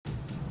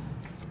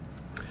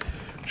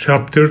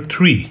Chapter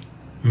 3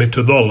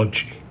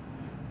 Methodology.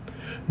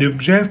 The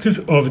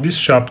objective of this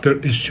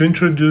chapter is to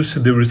introduce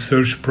the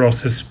research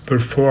process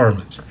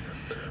performed,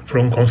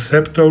 from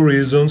conceptual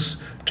reasons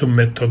to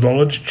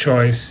methodology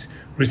choice,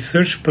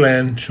 research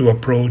plan to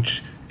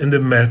approach, and the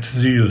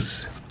methods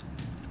used.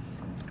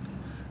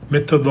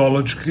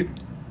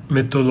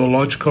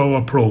 Methodological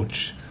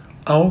approach.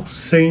 All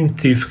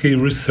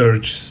scientific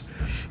researches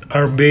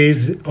are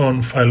based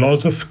on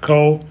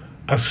philosophical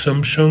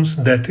assumptions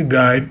that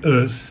guide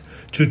us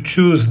to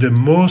choose the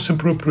most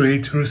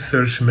appropriate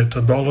research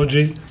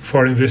methodology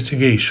for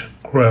investigation.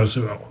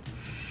 Croswell.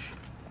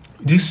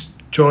 This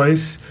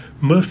choice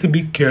must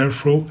be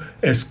careful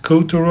as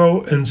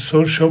cultural and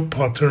social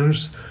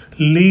patterns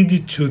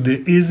lead to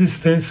the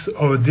existence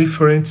of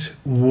different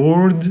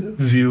world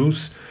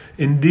views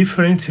and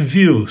different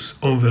views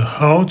on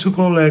how to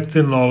collect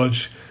the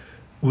knowledge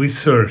we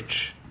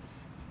search.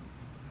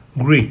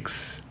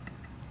 Greeks.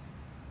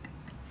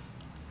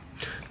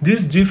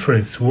 These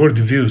different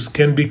worldviews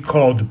can be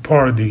called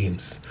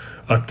paradigms,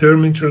 a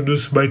term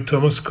introduced by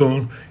Thomas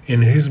Kuhn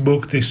in his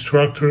book The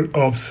Structure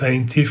of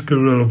Scientific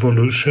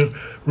Revolution,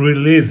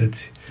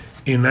 released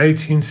in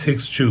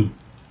 1962.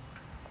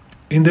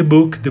 In the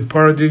book, the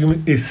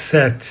paradigm is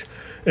set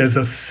as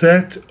a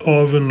set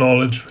of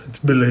knowledge,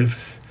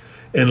 beliefs,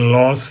 and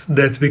laws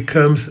that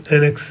becomes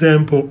an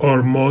example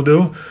or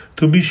model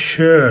to be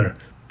shared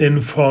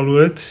and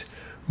followed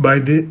by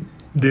the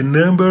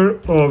number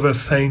of a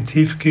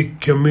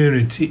scientific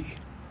community.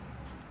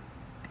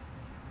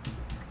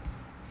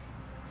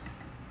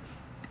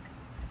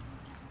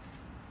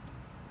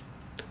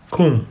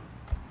 Kuhn,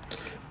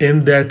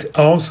 and that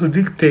also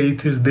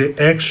dictates the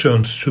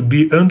actions to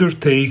be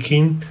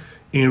undertaken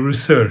in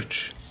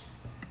research.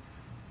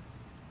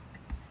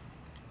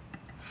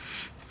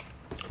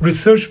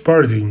 Research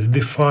paradigms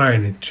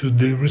define to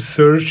the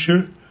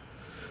researcher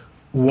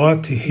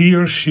what he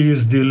or she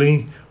is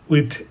dealing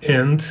with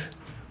and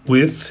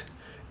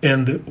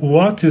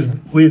what is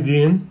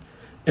within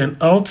and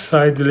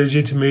outside the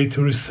legitimate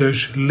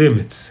research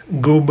limits.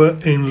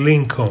 Goba and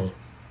Lincoln.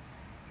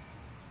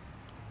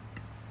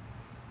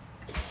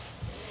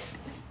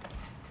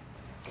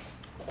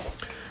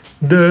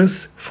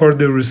 Thus, for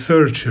the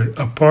researcher,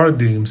 a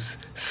paradigm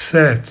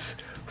sets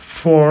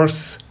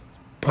forth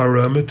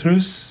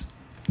parameters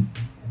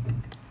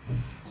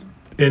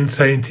and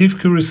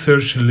scientific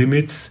research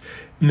limits,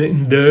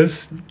 and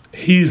thus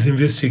his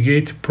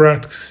investigative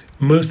practice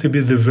must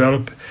be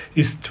developed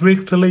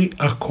strictly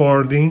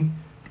according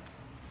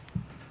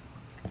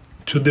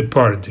to the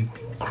paradigm,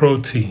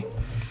 Crotty,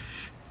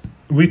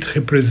 which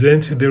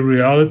represents the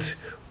reality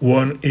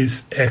one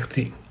is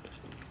acting.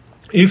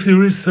 If the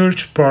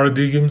research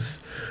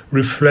paradigms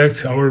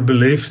reflect our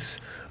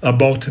beliefs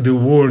about the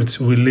world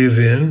we live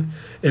in,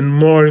 and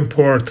more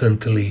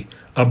importantly,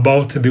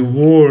 about the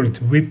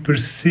world we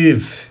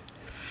perceive,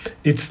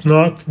 it's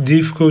not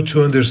difficult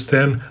to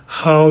understand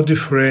how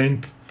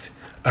different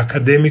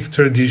academic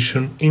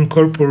traditions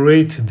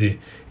incorporated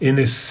in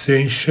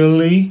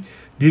essentially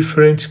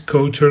different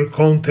cultural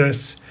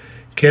contexts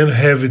can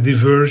have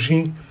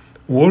diverging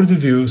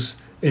worldviews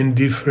and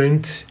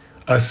different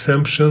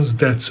assumptions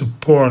that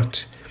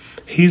support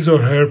his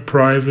or her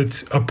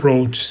private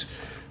approach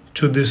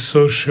to the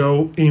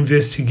social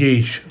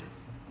investigation.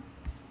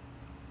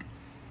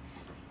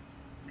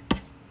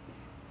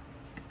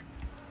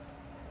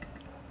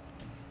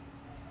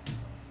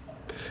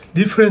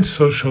 Different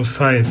social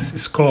science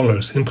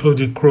scholars,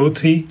 including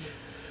Crotty,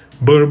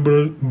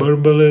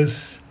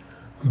 Berbeles,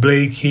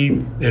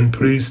 Blakey, and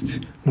Priest,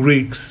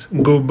 Greeks,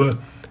 Goba,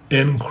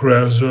 and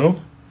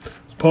Croswell,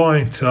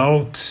 point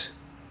out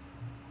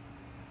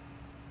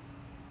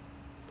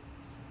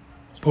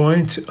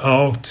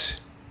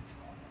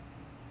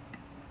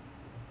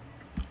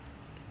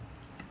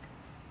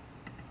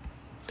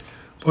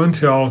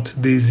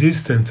the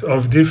existence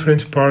of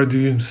different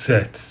paradigm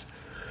sets.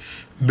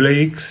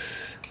 Blake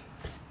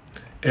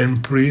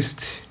and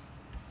Priest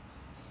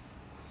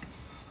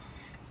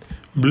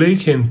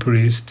Blake and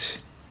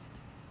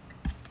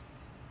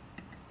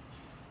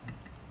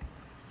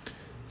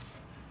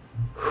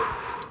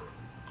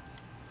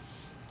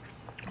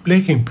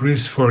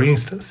Priest, for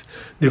instance,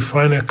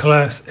 define a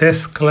class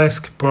as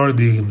classic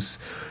paradigms: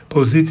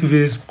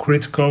 positivism,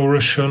 critical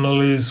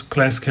rationalism,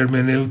 classic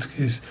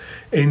hermeneutics,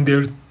 and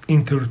their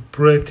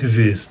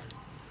interpretivism,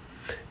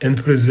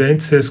 and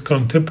presents as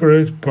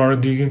contemporary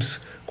paradigms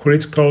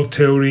critical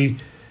theory,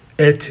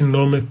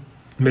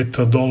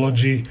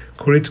 ethnomethodology,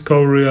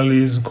 critical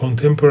realism,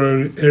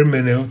 contemporary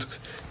hermeneutics,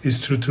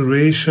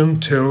 structuration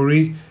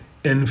theory,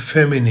 and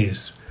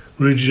feminism,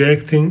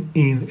 rejecting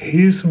in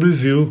his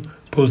review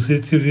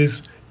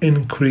positivism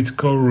and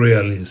critical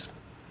realism.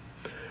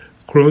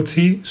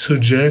 Crotty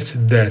suggests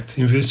that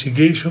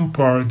investigation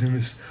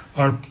paradigms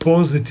are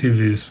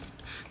positivism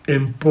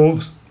and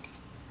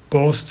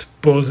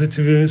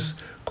post-positivism,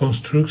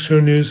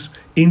 constructionism,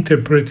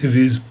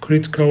 interpretivism,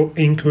 critical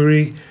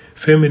inquiry,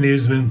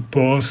 feminism, and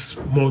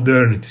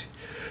postmodernity.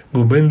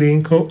 Goba and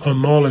Lincoln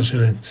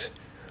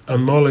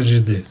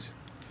acknowledged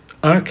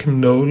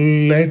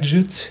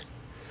acknowledged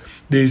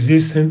the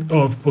existence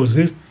of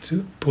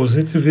positivism,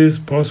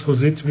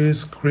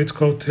 post-positivism,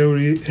 critical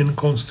theory, and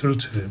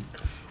constructivism.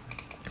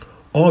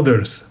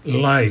 Others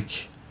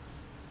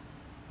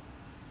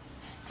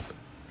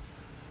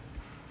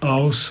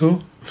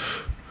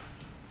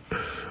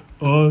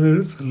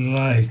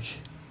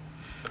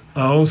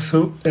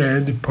also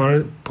add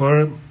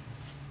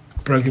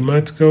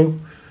pragmatical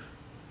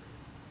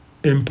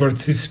and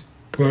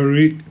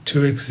participatory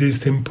to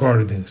existing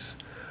paradigms.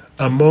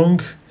 Among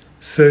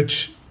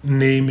such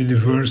name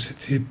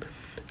diversity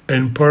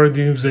and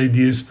paradigms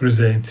ideas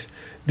present,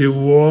 the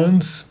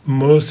ones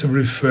most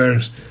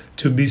referred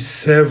to by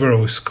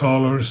several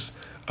scholars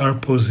are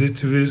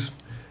positivism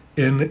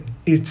and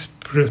its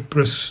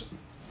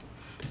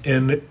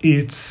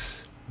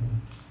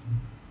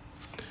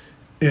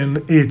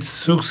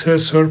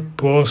successor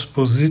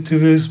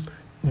post-positivism,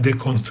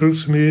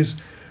 deconstructivism,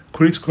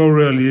 critical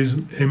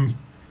realism,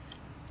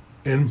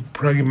 and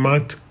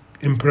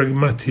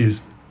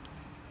pragmatism.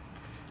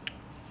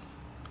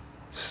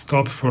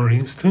 Stop, for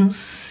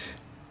instance,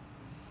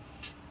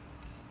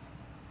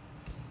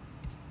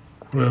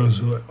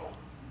 Roswell.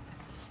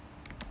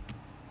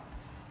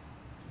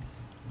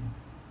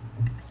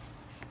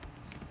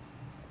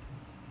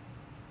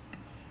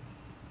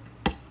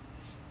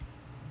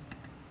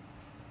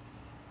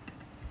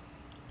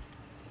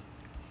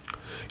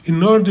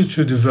 In order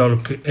to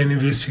develop an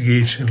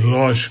investigation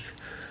logic,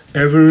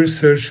 every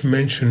research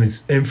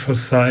mentioned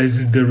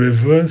emphasizes the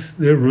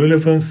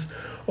relevance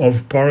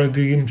of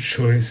paradigm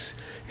choice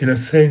in a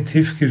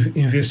scientific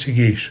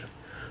investigation.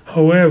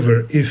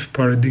 However, if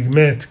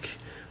paradigmatic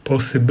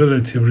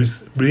possibility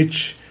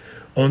reach,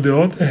 on the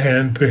other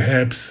hand,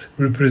 perhaps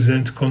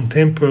represent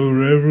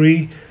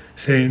contemporary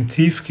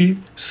scientific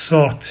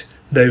sought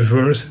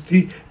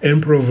diversity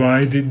and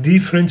provide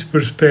different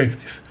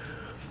perspective.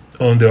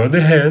 On the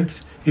other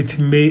hand, it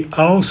may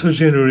also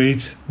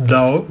generate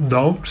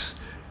doubts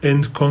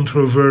and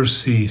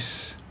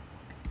controversies.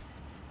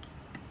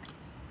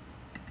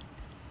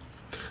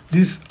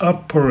 This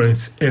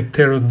apparent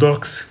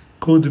heterodox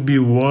could be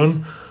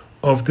one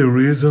of the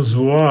reasons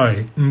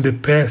why, in the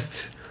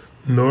past,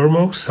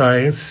 normal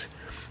science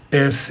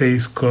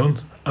essays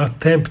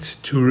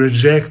attempt to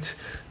reject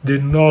the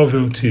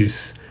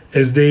novelties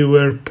as they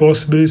were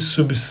possibly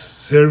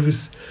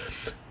subversive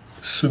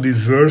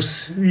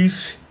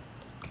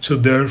to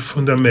their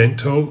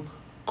fundamental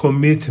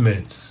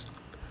commitments.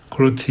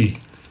 Crotty.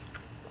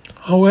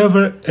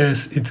 However,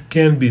 as it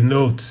can be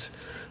noted,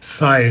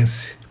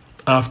 science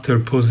after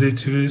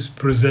positivism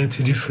presents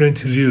different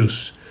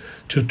views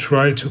to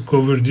try to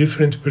cover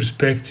different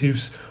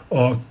perspectives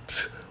of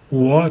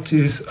what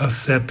is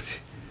accepted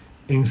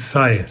in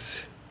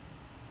science.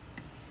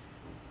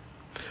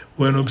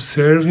 When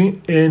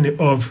observing any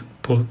of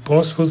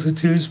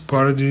post-positivist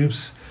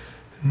paradigms,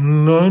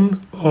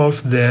 none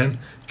of them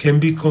can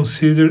be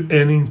considered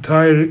an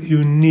entire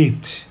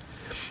unit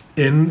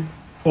and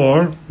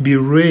or be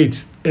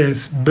rated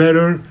as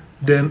better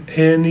than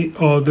any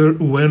other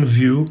when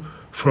viewed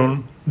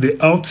from the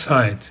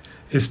outside,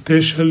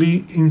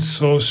 especially in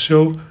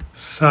social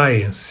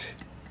science.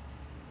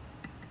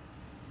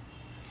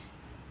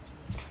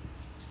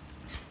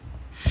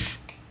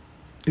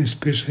 In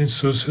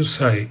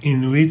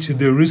which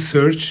the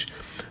research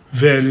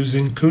values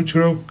in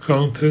cultural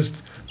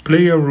context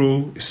play a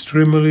role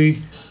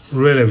extremely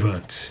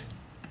relevant.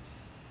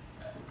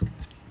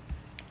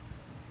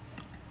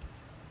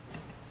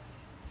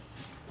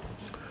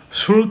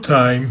 Through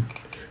time,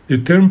 the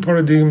term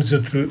paradigms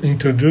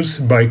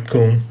introduced by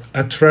Kuhn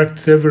attract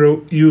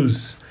several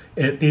uses,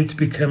 and it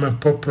became a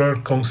popular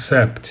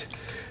concept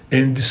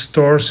and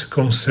distorts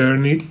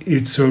concerning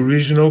its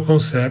original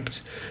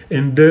concept,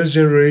 and thus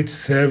generates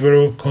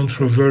several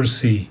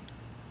controversies.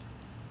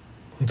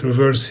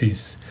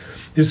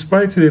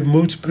 Despite the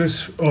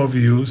multiplicity of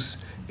use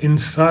in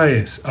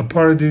science, a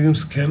paradigm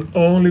can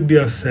only be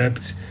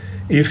accepted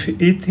if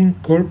it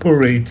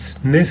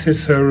incorporates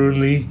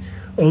necessarily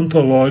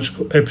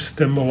ontological,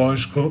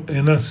 epistemological,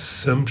 and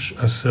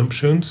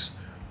assumptions,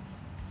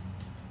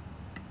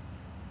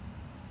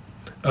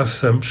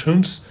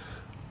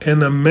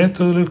 and a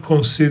method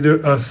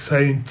considered as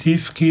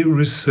scientific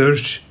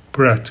research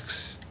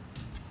practice.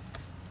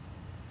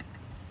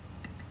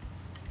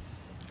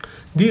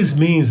 This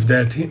means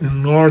that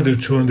in order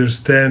to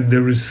understand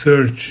the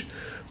research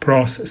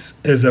process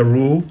as a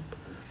rule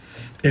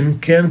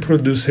and can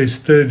produce a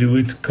study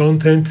with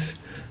content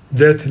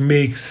that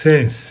makes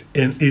sense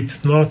and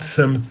it's not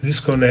some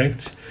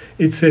disconnect,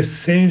 it's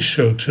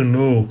essential to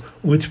know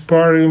which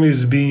paradigm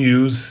is being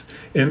used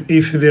and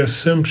if the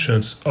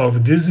assumptions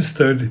of this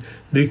study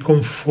they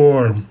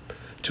conform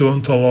to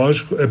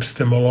ontological,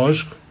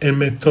 epistemological, and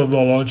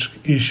methodological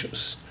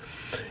issues.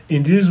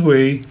 In this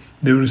way,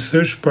 the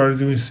research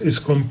paradigm is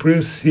a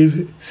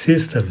comprehensive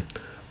system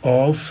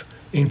of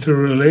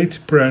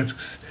interrelated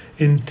practice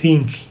and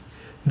thinking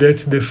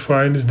that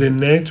defines the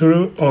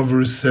nature of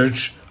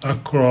research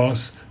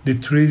across the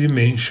three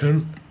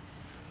dimensions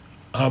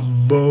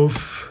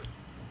above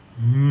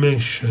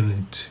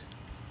mentioned.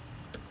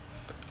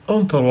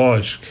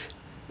 Ontologic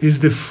is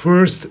the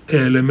first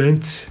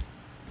element.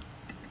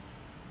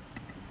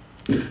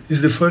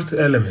 Is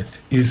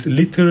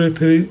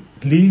literally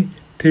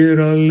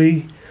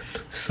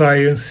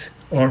science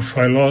or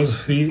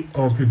philosophy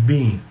of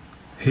being.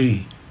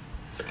 Hey.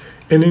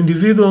 An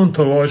individual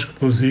ontological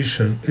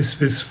position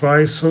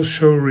specifies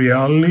social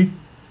reality,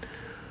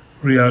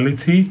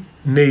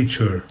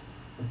 nature.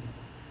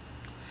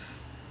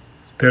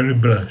 Terry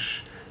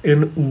Blanche.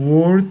 And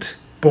word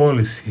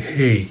policy,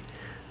 hey,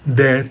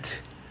 that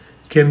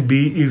can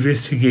be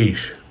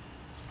investigation.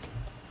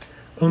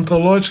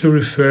 Ontological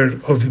refers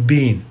of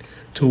being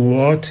to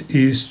what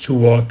is to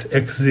what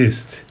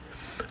exists.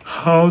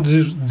 How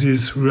does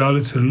this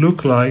reality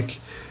look like,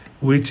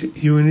 which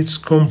units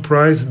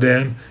comprise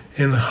them,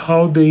 and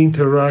how they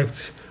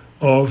interact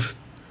of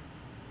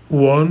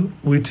one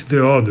with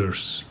the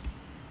others.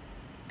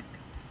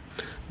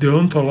 The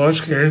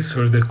ontological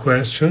answer the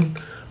question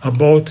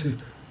about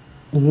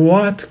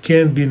what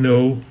can be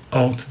known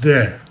out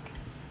there.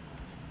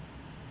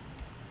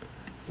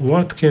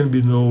 What can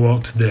be known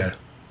out there?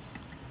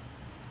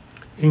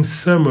 In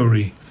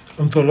summary,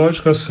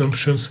 ontological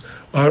assumptions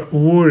are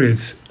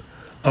worries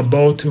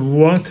about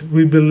what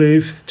we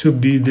believe to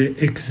be the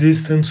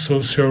existent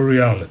social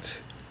reality.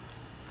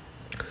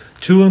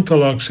 Two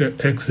ontological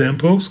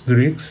examples,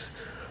 Greeks,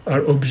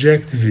 are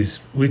objectivism,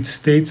 which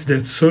states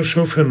that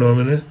social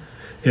phenomena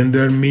and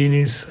their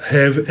meanings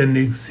have an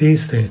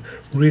existence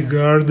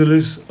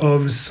regardless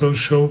of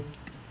social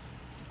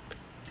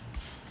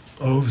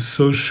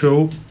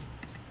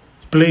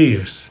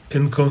players,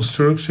 and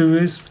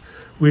constructivism,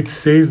 which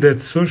says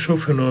that social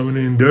phenomena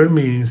and their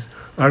meanings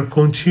are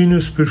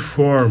continuously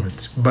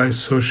performed by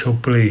social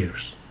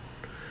players.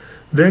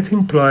 That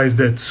implies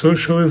that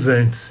social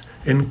events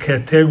and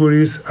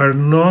categories are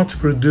not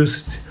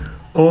produced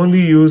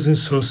only using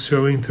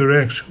social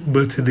interaction,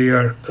 but they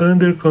are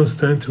under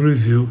constant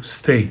review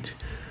state.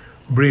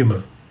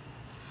 Bremer.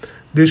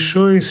 The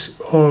choice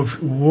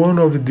of one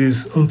of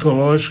these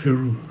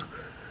ontological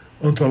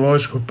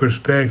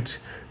perspectives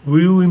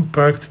will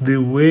impact the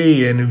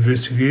way an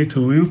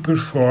investigator will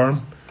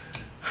perform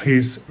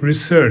his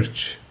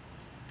research.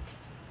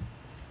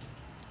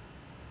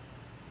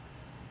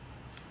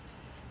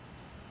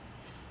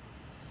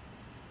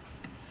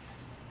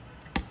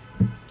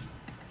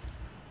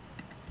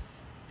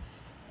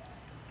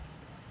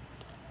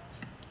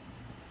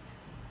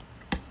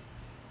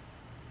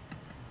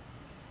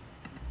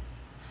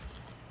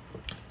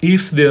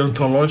 If the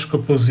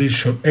ontological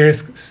position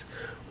asks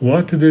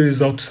what there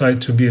is outside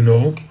to be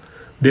known,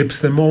 the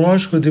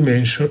epistemological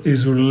dimension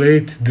is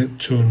related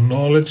to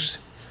knowledge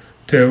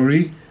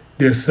theory,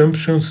 the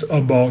assumptions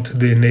about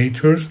the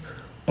nature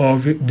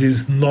of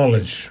this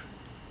knowledge,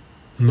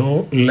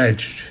 and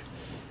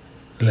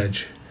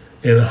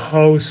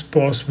how it's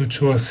possible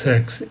to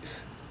access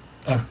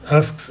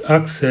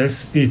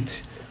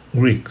it.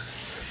 Greeks.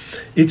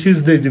 It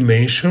is the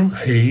dimension,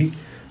 hey,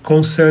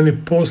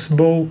 concerning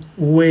possible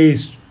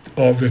ways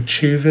of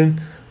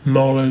achieving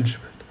knowledge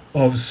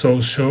of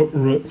social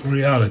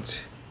reality.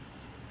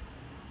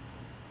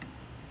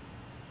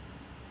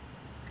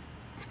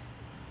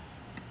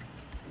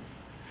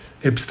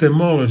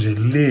 Epistemology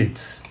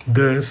leads,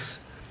 thus,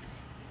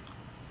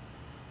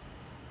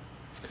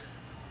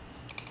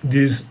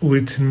 this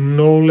with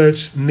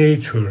knowledge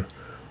nature,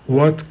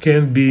 what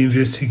can be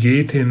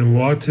investigated and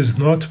what is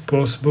not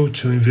possible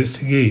to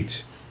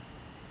investigate.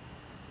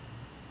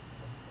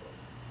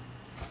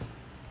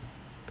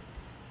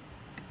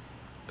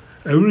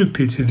 I will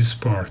repeat this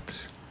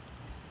part.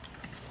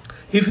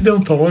 If the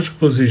ontological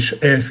position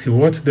asks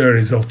what there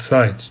is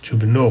outside to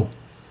be known,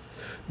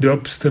 the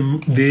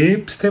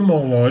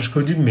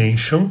epistemological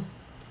dimension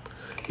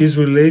is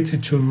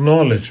related to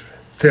knowledge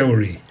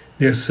theory,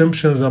 the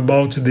assumptions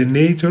about the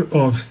nature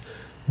of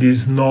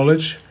this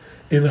knowledge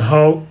and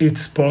how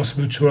it's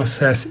possible to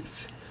assess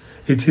it.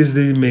 It is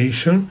the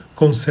dimension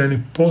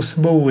concerning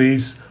possible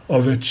ways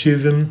of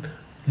achieving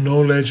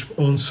knowledge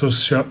on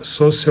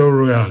social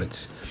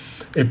reality.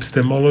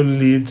 Epistemology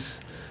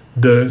leads,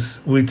 thus,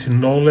 with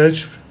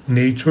knowledge,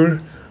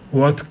 nature,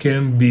 what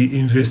can be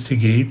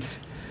investigated,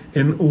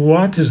 and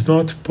what is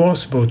not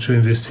possible to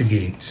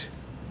investigate.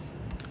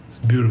 It's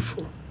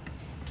beautiful.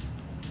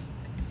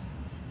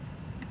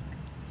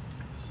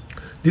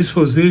 This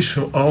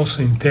position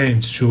also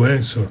intends to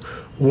answer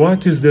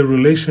what is the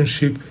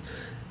relationship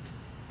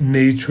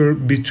nature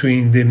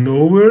between the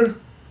knower,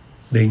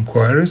 the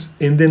inquirers,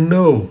 and the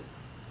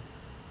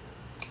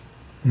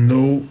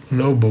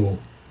knowable.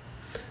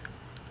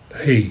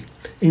 Hey,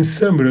 in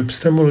summary,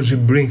 epistemology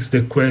brings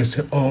the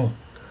question of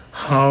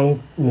how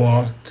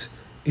what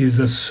is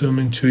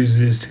assumed to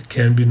exist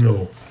can be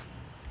known.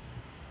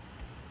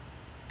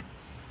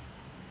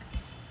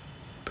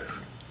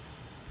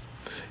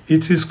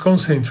 It is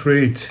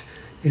concentrated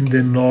in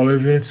the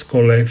knowledge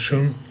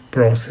collection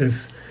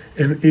process,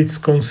 and it's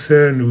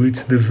concerned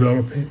with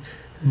developing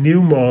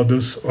new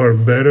models or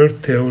better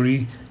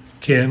theory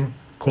can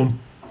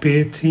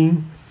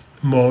competing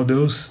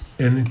models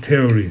and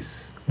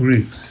theories.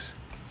 Greeks.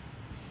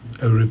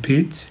 I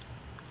repeat,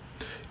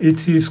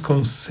 It is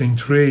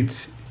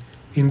concentrated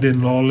in the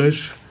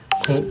knowledge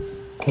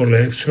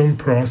collection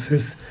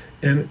process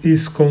and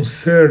is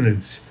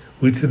concerned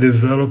with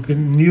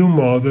developing new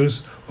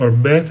models or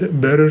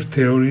better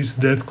theories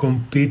than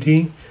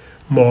competing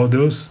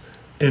models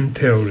and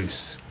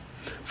theories.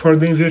 For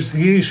the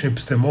investigation,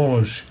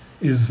 epistemology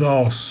is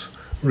also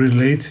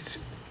related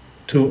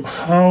to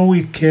how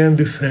we can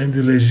defend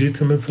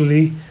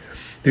legitimately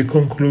the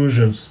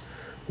conclusions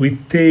we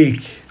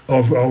take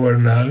of our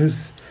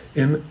analysis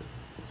and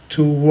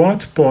to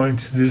what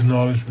point this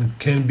knowledge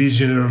can be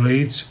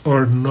generated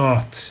or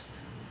not,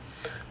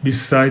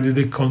 beside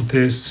the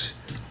context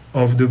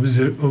of the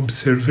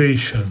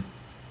observation.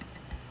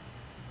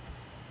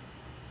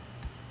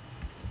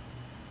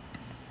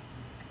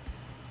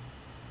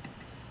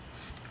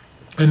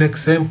 An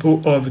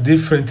example of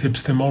different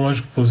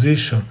epistemological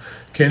position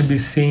can be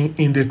seen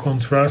in the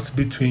contrast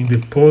between the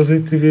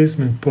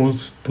positivism and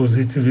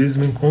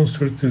post-positivism and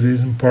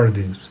constructivism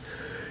paradigms.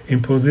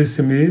 In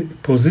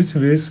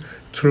positivism,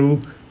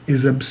 truth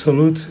is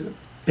absolute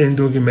and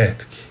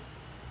dogmatic,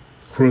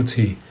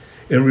 cruelty,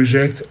 and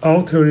rejects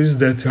all theories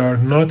that are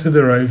not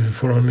derived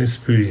from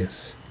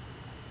experience.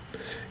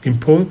 In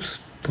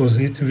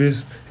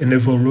post-positivism, an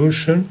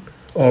evolution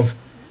of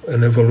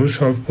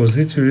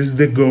positivism,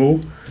 the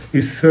goal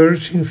is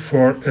searching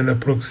for an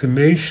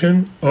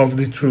approximation of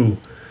the truth,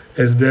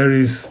 as there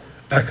is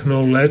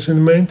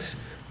acknowledgement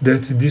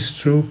that this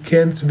truth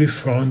can't be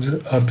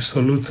found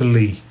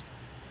absolutely.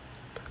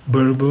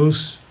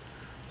 Verbose.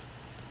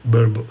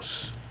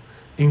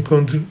 In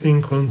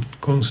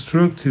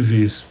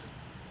constructivism,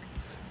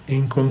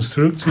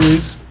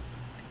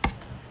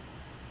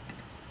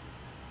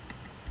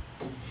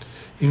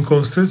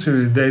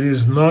 there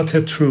is not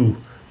a truth,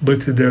 but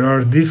there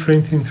are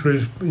different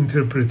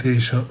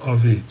interpretations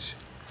of it.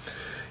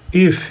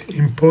 If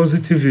in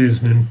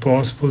positivism and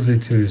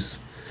post-positivism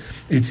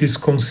it is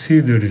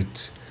considered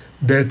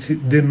that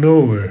the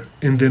knower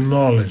and the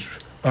knowledge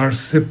are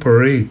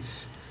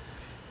separate,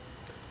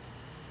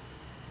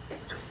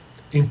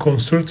 in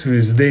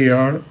constructivism they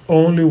are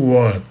only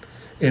one,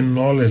 and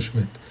knowledge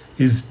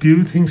is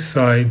built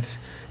inside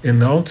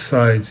and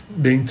outside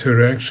the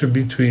interaction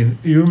between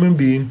human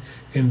being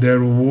and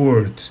their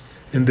world,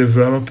 and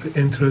develop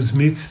and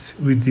transmit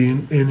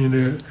within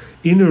an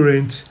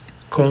inherent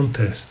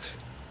context.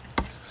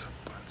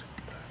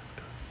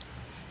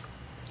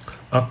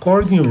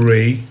 According to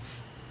Ray,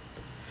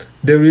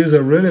 there is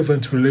a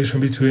relevant relation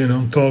between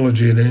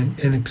ontology and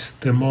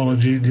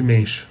epistemology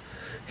dimension.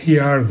 He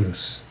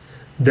argues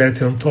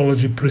that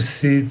ontology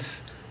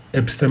precedes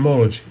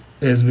epistemology,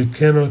 as we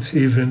cannot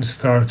even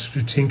start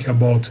to think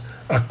about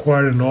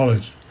acquired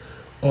knowledge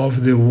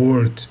of the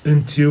world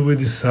until we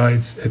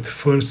decide at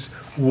first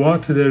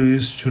what there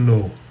is to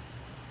know.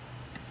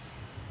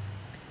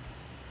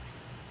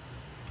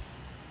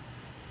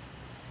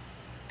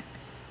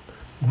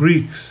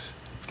 Greeks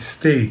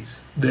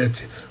states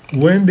that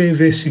when the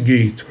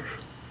investigator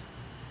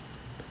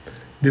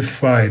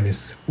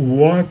defines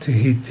what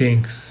he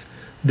thinks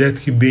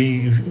that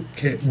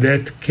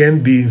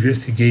can be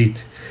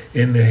investigated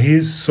in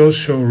his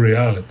social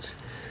reality,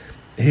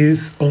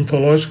 his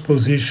ontological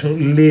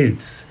position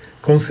leads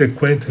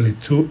consequently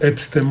to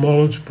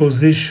epistemological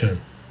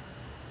position,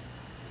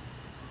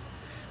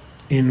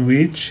 in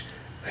which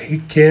he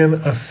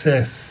can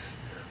assess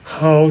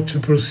how to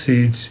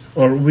proceed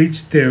or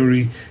which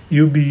theory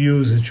will be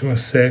used to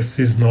assess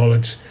this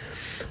knowledge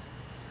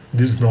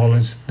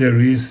there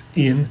is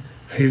in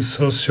his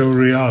social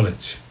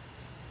reality.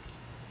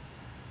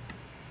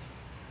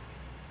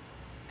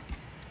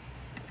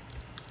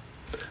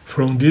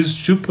 From these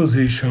two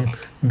positions,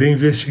 the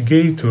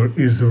investigator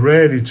is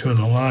ready to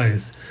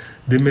analyze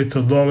the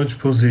methodology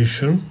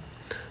position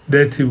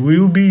that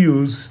will be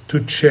used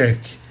to check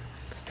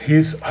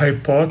his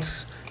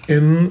hypothesis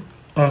and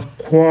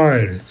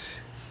acquired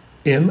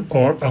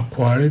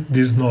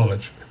this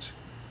knowledge.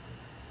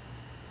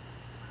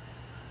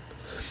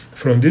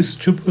 From these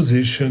two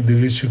positions, the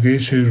investigator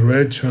is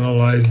ready to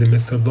analyze the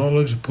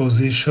methodology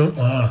position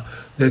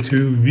that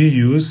will be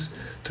used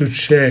to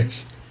check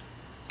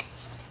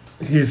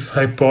his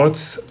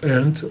hypothesis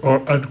and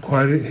or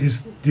acquire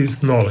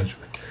this knowledge.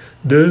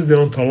 Thus, the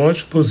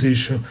ontological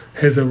position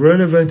has a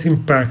relevant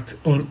impact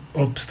on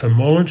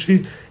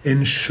epistemology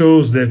and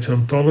shows that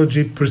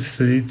ontology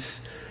precedes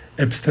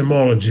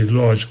epistemology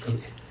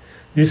logically.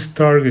 This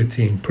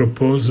targeting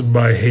proposed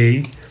by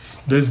Hay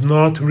does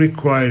not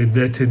require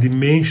that a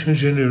dimension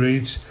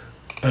generates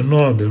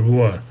another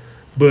one,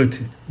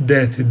 but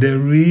that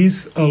there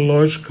is a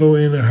logical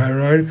and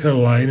hierarchical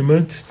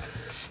alignment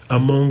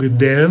among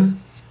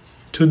them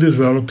to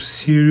develop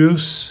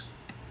serious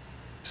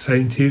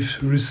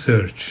scientific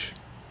research.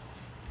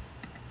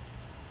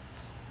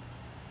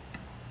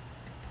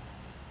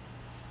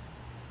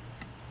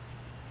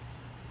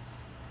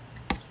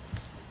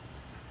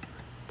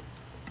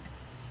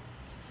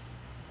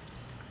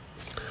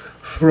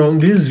 From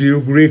this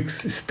view,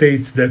 Greeks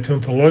states that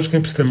ontological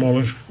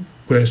epistemology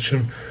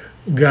question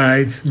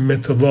guides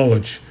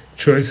methodology,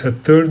 choice a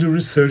third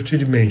research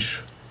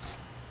dimension.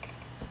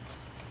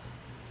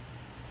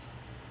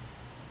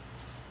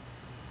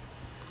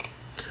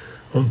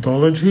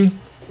 Ontology,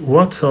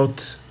 what's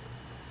out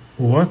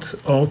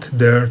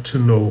there to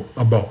know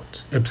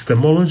about.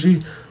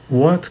 Epistemology,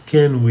 what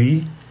can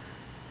we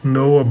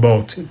know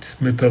about it.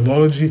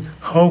 Methodology,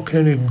 how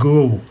can we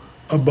go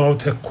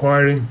about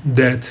acquiring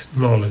that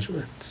knowledge.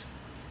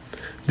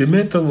 The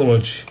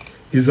methodology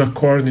is,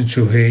 according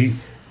to Hay,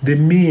 the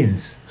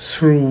means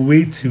through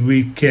which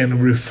we can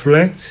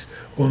reflect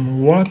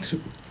on what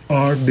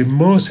are the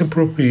most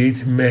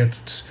appropriate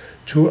methods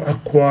to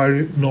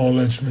acquire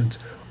knowledge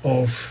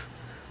of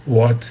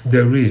what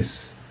there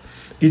is.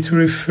 It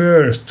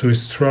refers to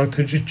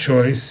strategy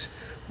choice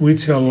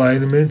which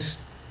aligned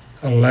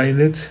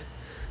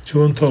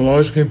to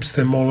ontological and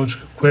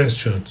epistemological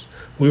questions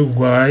will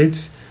guide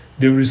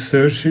the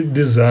research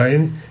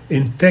design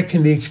and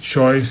technique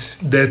choice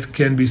that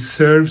can be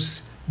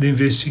serves the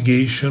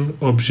investigation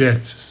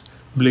objectives,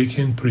 Blake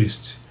and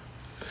Priest.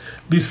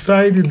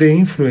 Besides the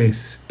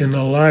influence and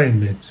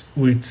alignment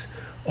with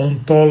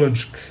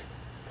ontological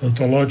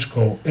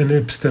and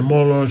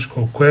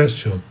epistemological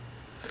questions,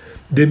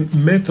 the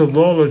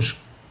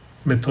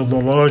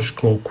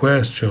methodological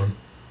question,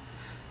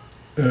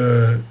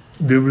 the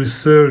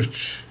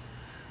research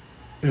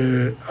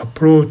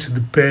approach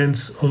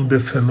depends on the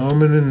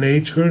phenomenon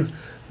nature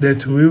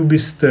that will be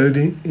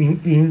studied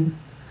in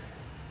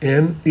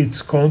and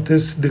its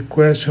context, the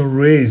question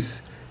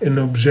raised and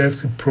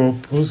objective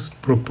proposed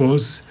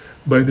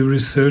by the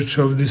research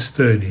of the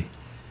study.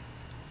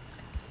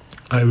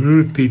 I will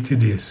repeat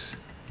this.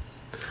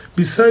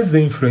 Besides the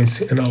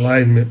influence and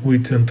alignment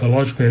with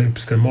ontological and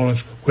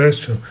epistemological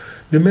question,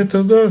 the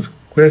methodological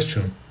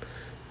question,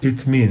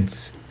 it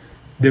means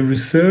the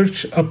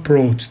research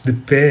approach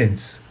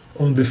depends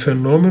on the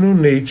phenomenal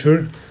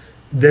nature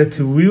that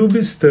will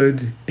be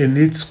studied in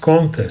its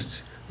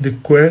context, the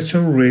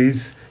question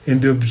raised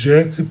and the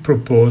objective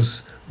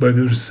proposed by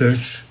the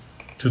research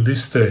to the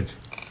study.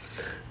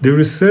 The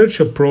research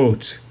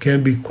approach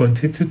can be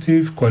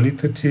quantitative,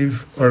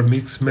 qualitative, or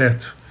mixed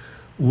method,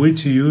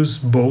 which use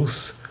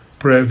both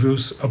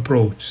previous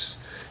approaches.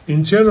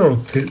 In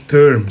general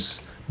terms,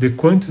 the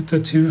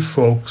quantitative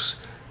focus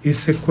is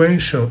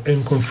sequential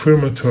and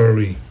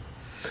confirmatory,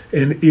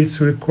 and it's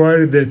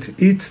required that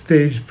each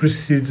stage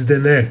precedes the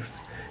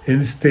next,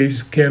 and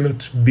stage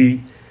cannot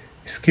be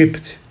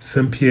skipped,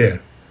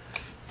 Saint-Pierre.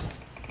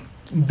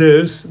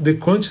 Thus, the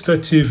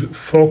quantitative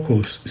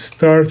focus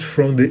starts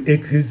from the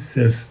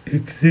existence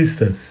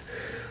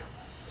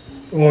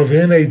of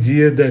an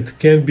idea that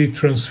can be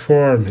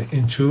transformed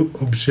into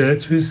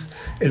objectives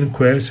and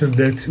questions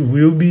that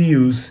will be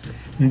used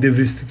in the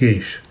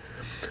investigation.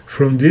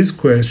 From this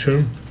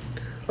question,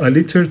 a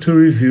literature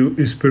review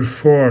is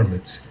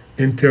performed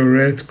and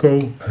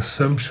theoretical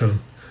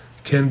assumption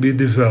can be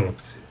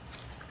developed.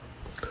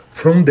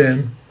 From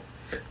then,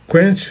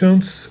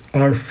 questions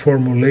are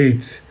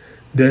formulated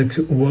that,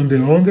 on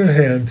the other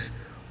hand,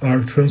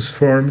 are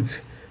transformed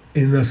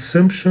in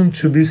assumption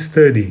to be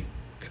studied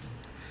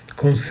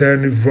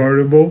concerning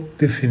variable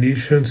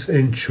definitions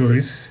and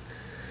choice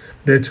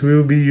that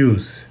will be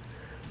used.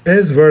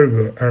 As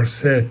variables are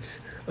set,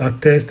 a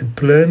test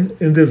plan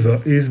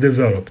is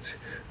developed.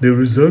 The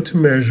result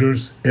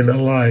measures and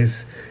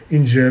analyzed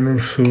in general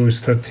through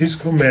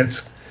statistical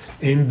method,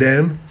 and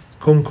then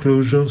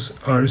conclusions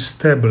are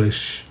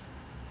established.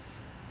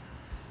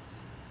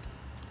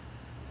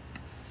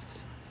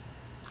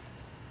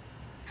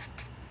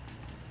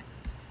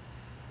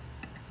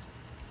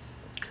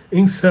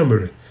 In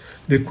summary,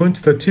 the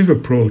quantitative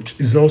approach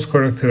is also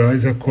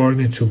characterized,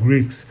 according to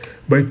Greeks,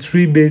 by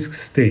three basic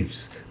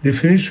stages: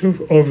 definition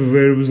of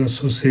variables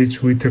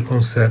associated with a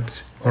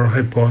concept or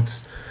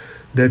hypothesis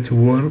that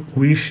one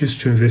wishes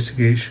to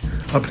investigate,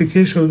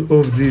 application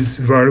of these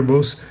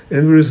variables,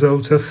 and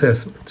results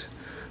assessment.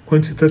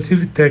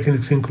 Quantitative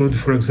techniques include,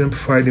 for example,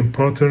 finding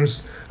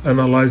patterns,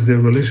 analyze the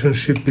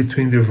relationship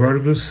between the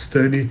variables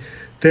studied,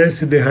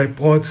 test the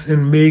hypothesis,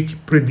 and make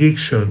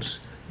predictions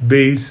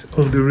based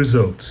on the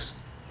results.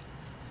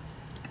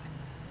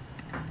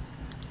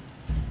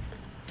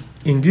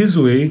 In this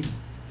way,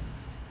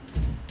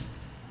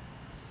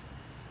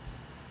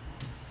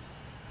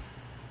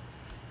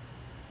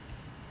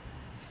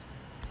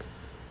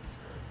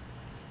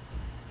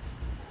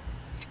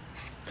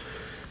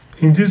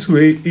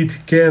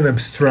 it can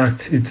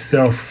abstract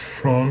itself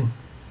from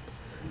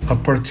a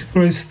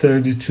particular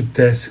study to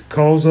test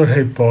causal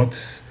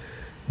hypotheses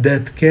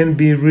that can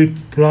be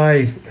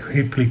replicated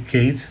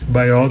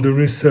by other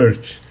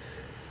research,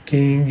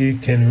 King,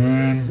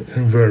 Kenyon,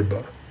 and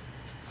Verba.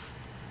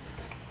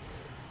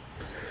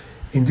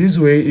 In this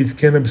way, it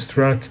can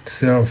abstract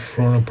itself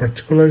from a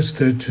particular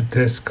study to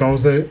test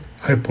causal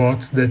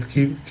hypotheses that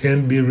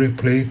can be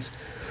replicated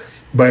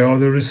by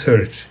other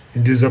research.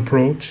 In this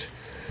approach,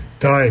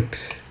 type,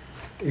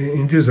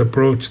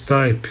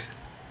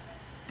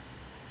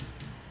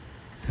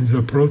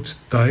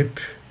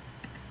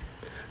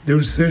 the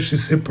research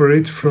is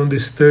separate from the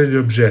study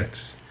object.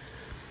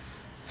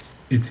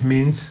 It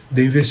means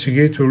the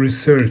investigator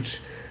research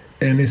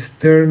an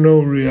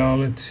external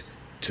reality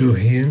to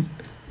him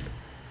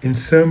In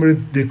summary,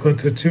 the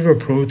quantitative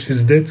approach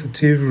is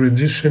deductive,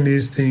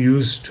 reductionist, and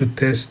used to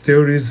test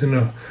theories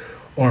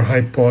or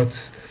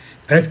hypotheses,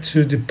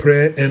 attitude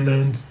pre-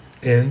 and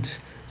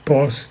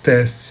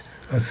post-test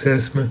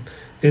assessment,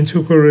 and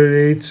to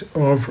correlate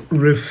or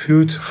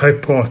refute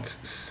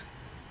hypotheses.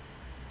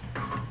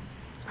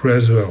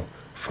 Creswell.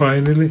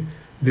 Finally,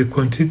 the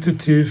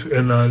quantitative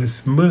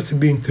analysis must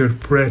be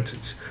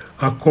interpreted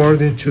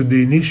according to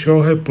the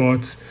initial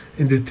hypothesis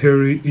and the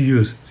theory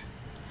used.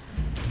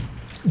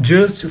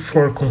 Just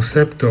for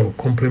conceptual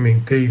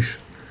complementation,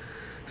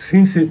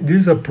 since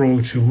this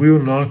approach will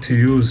not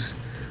use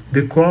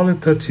the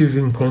qualitative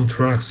in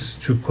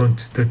contrast to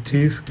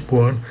quantitative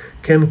one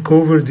can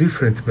cover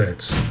different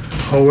methods.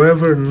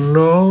 However,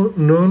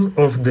 none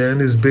of them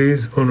is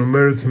based on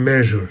numeric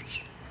measures.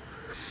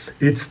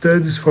 It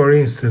studies, for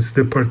instance,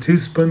 the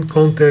participant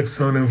context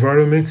and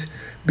environment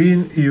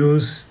being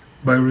used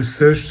by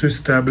research to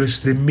establish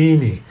the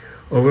meaning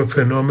of a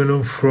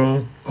phenomenon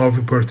of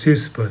a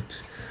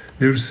participant.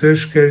 The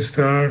research can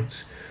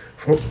start,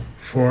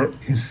 for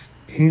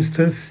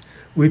instance,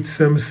 with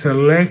some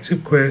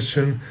select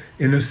question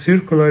in a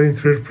circular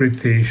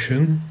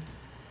interpretation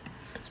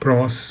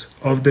process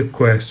of the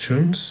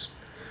questions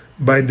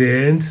by the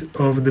end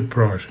of the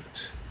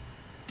project.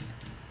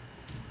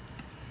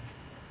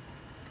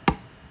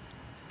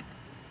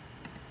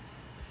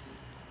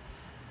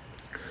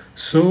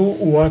 So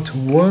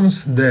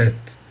once that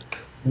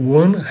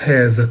one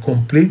has a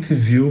complete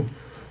view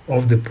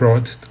of the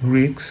project,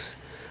 Griggs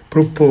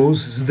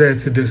proposes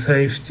that the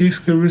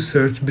scientific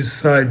research,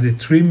 beside the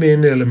three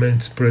main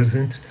elements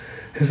present,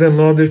 has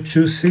another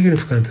two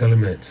significant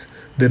elements: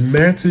 the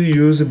method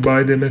used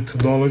by the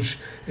methodology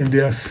and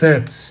the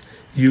accepts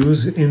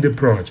used in the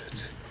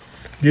project.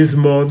 This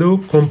model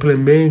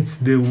complements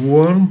the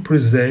one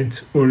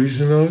presented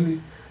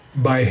originally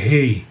by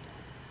Hay.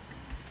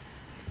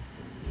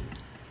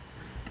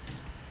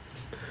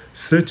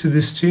 Such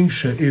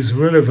distinction is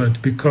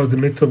relevant because the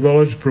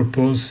methodology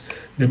proposes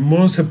the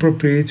most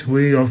appropriate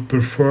way of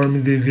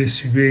performing the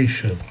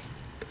investigation,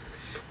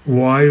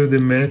 while the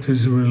method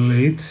is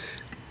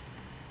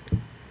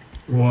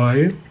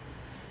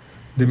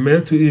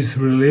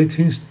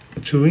relating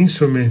to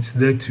instruments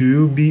that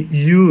will be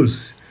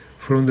used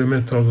from the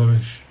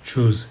methodology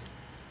chosen.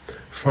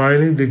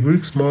 Finally, the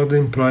Griggs model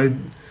implied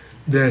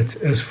that,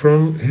 as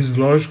from his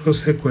logical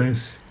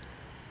sequence,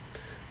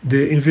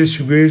 the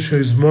investigation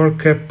is more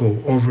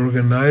capable of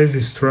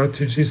organizing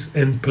strategies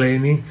and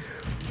planning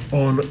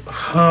on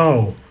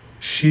how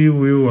she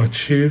will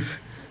achieve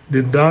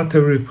the data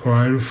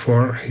required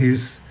for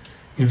his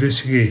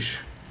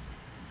investigation.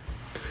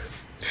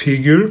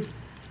 Figure,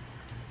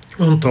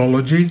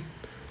 ontology,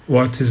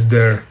 what is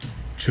there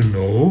to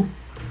know,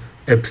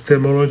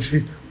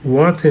 epistemology,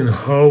 what and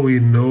how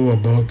we know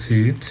about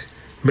it,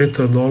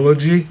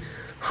 methodology,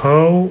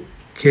 how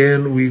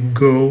can we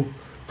go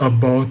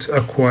about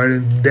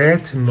acquiring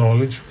that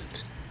knowledge,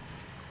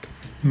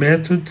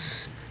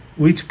 methods,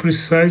 which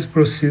precise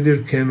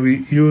procedure can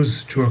we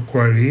use to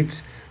acquire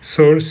it,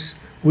 source,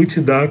 which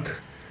data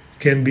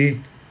can be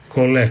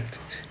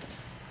collected.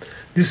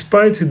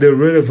 Despite the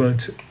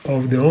relevance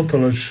of the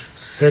ontology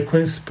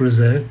sequence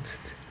presented,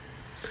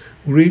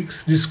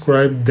 Griggs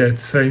described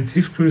that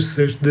scientific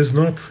research does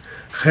not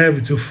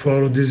have to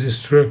follow this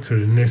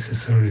structure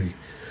necessarily.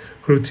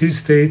 Crotty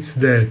states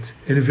that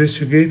an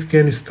investigator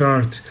can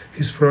start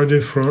his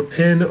project from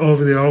any of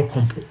the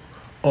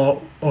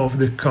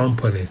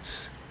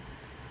components.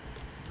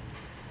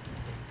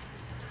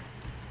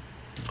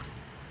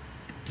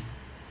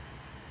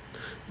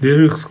 The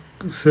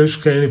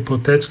research can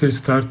hypothetically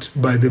start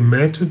by the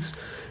methods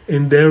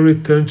and then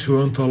return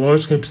to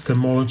ontological and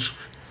epistemology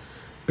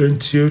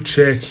until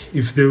check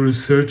if the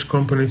research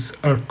components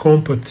are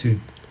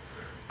compatible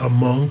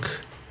among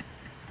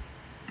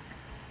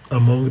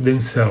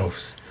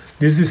themselves.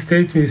 This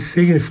statement is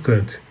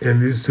significant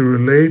and is to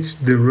relate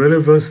the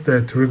relevance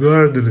that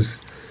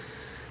regardless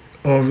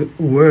of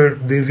where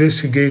the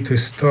investigator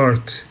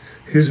starts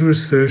his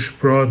research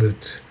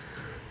product,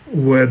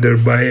 whether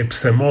by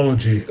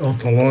epistemology,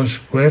 ontology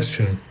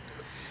question,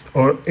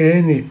 or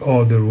any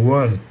other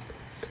one,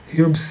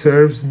 he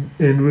observes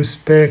and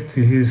respects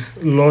his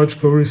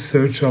logical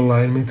research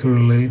alignment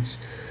related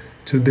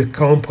to the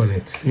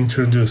components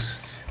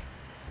introduced.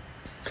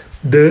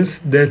 Thus,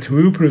 that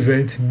will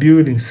prevent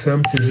building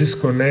something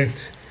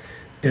disconnect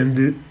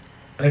and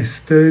a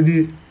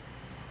study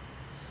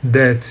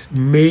that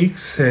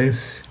makes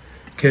sense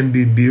can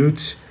be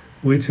built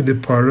with the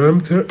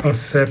parameter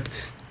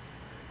accepted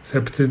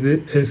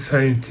as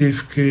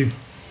scientific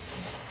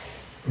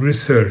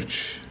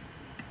research.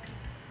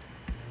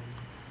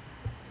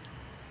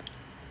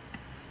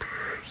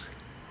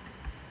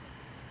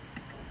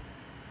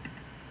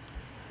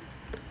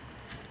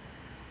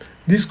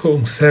 This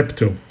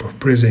conceptual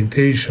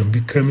presentation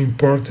became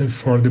important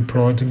for the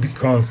project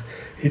because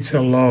it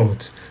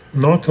allowed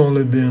not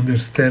only the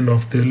understanding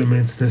of the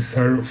elements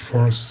necessary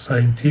for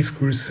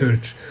scientific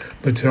research,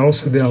 but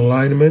also the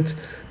alignment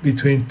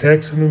between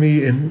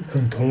taxonomy and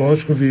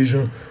ontological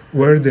vision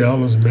where the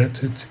ALOS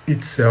method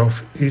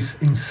itself is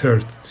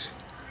inserted.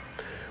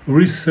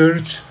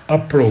 Research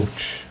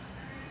approach.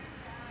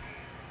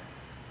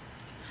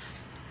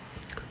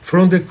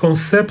 From the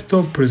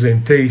conceptual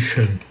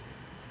presentation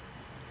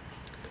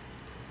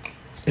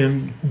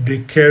and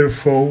the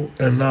careful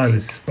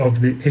analysis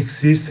of the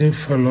existing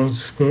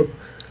philosophical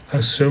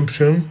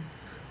assumption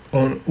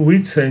on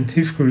which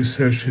scientific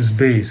research is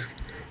based,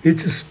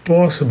 it is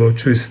possible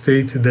to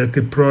state that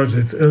the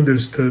project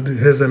understood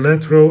has a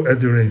natural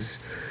adherence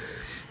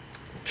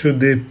to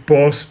the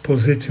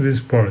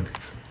post-positivist paradigm.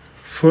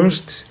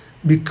 First,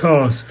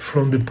 because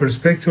from the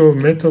perspective of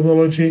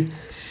methodology,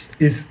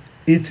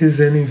 it is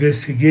an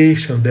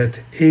investigation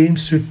that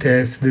aims to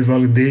test the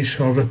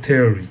validation of a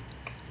theory,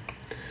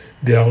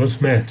 the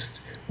ALOS method,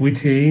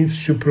 which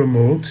aims to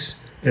promote,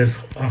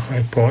 as a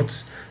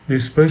hypothesis, the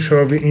expansion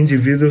of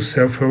individual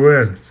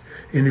self-awareness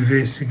and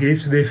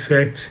investigate the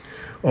effect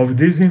of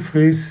this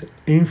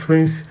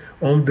influence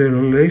on the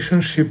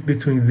relationship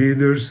between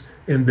leaders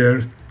and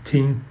their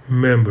team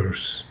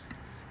members.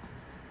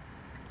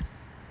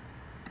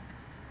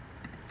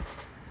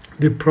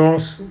 The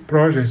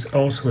project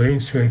also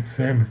aims to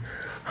examine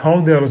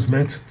how the ALOS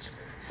method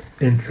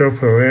and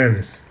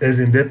self-awareness as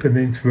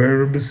independent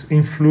variables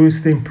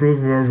influence the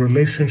improvement of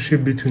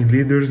relationship between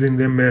leaders and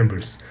their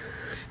members,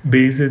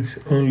 based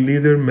on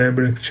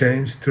leader-member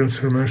exchange,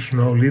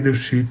 transformational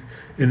leadership,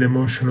 and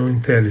emotional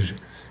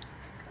intelligence.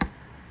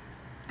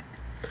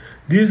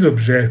 This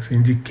objective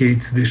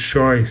indicates the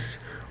choice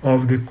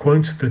of the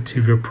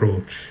quantitative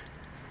approach,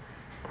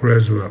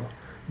 Creswell,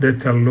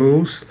 that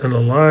allows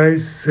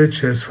analysis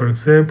such as, for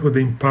example, the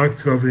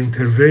impact of the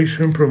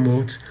intervention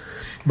promoted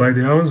by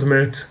the ALOS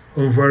method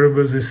on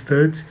variables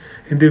studied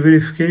and the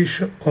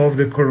verification of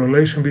the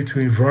correlation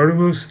between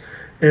variables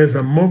as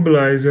a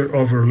mobilizer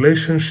of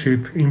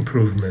relationship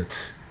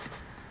improvement.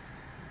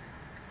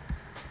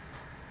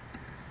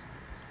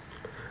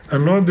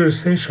 Another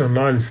essential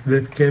analysis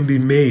that can be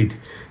made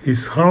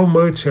is how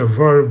much a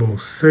variable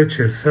such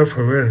as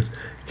self-awareness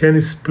can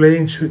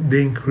explain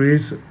the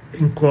increase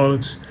in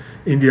quality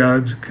in the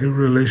advocate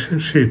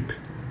relationship.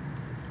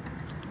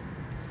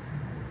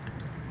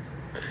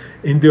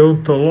 In the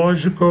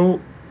ontological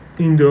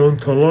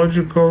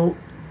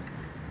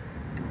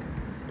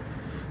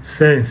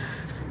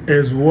sense,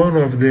 as one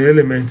of the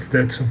elements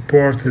that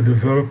support the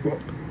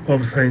development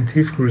of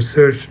scientific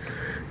research,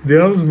 the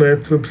ALOS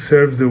method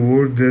observes the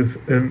world as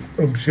an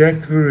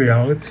objective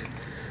reality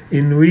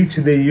in which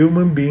the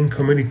human being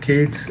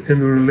communicates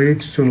and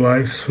relates to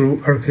life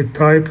through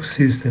archetypal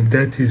system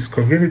that is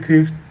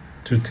cognitive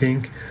to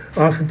think,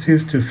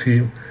 affective to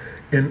feel,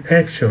 and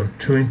action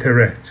to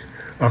interact.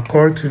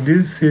 According to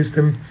this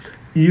system,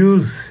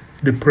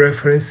 the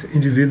preference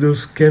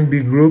individuals can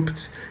be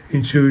grouped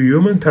into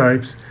human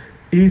types,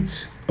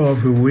 each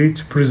of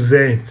which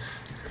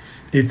presents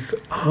its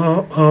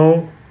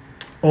own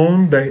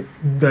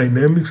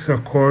dynamics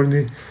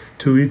according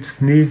to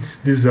its needs,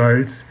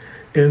 desires,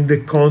 and the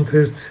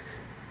context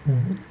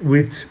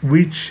with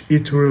which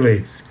it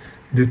relates.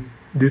 The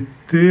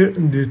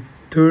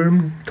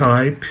term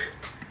type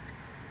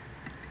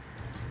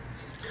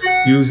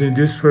used in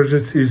this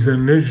project is a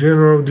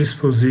general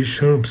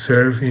disposition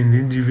observed in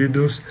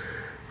individuals,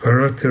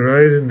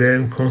 characterizing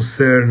them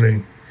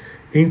concerning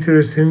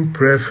interest,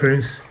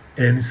 preference,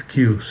 and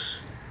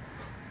skills.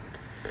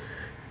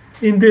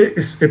 In the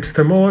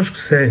epistemological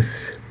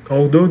sense,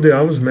 although the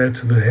ALOS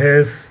method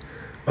has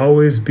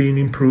always been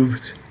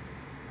improved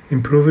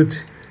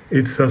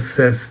its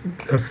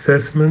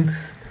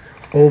assessments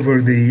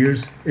over the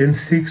years and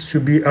seeks to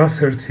be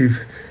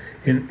assertive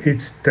in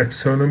its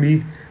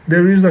taxonomy,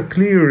 there is a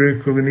clear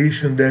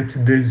recognition that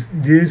this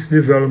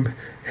development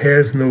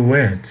has no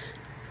end.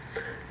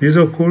 This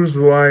occurs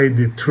why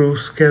the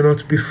truth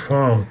cannot be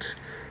found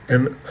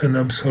in an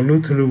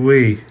absolute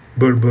way,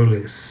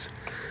 Burbulus,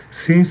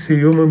 since the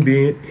human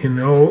being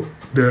in all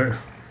their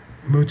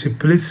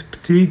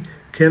multiplicity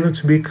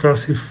cannot be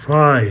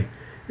classified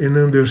and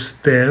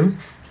understand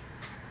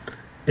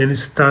in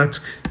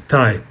static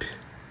type.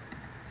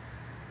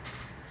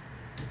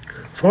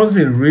 For this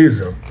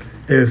reason,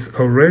 as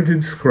already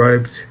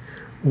described,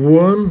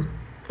 one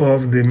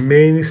of the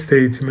main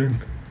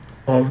statements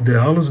of the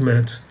ALOS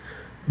method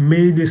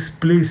made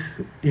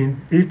explicit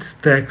in its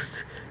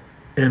text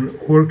and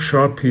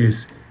workshop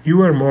is,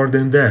 "You are more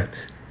than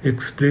that,"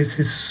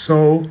 explicit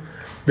so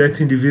that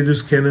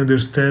individuals can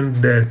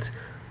understand that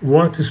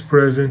what is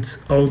present,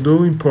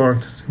 although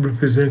important,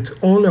 represents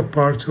only a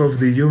part of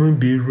the human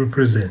being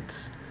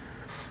represents.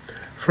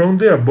 From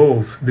the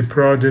above, the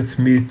project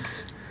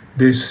meets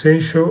the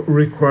essential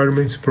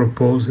requirements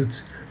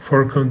proposed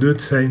for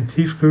conduct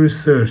scientific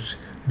research,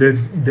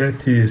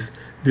 that is,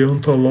 the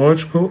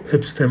ontological,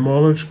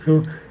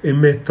 epistemological,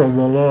 and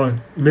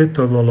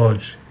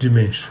methodology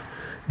dimension.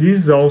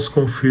 This also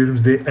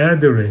confirms the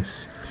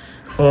adherence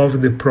of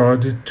the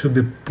project to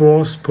the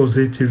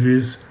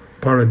post-positivist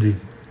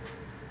paradigm.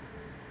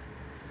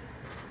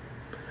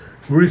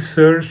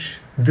 Research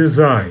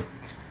design.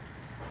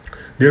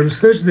 The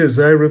research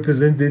design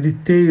represents the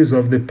details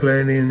of the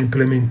planning and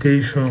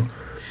implementation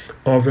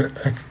of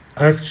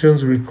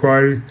actions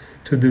required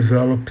to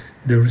develop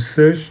the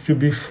research to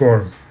be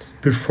performed.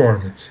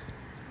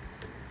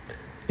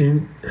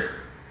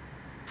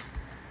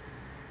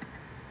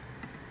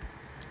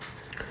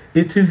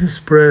 It is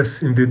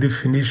expressed in the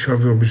definition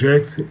of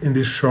object and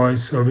the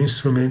choice of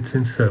instruments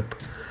and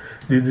samples.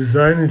 The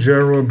design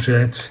general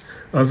objective,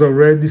 as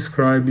already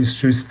described, is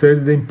to study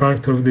the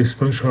impact of the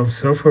expansion of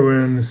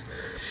self-awareness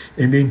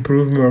and the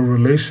improvement of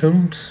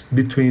relations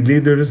between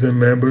leaders and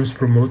members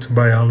promoted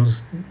by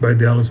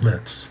the ALOS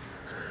method.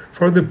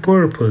 For the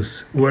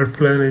purpose, were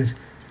planned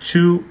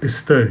 2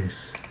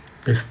 studies.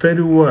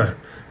 Study 1.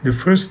 The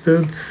first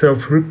study,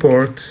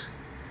 self-report,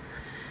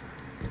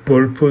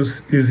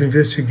 purpose is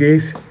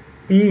investigate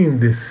in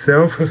the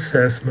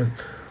self-assessment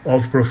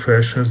of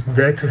professionals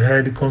that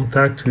had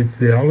contact with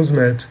the ALOS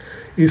method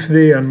if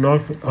they are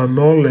not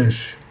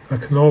acknowledge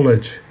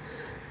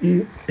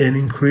an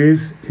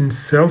increase in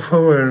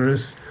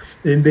self-awareness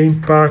and the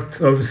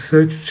impact of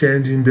such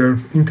change in their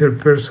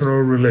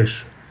interpersonal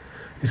relation.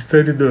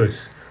 Study 2.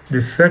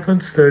 The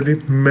second study,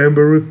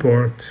 member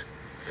report,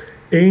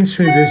 aims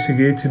to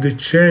investigate the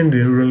change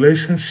in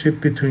relationship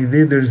between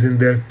leaders and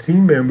their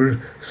team members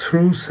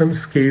through some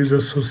scales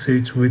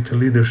associated with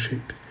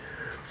leadership.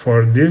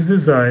 For this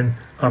design,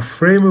 a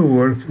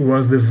framework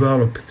was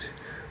developed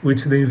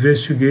with the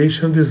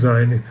investigation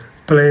design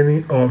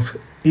planning of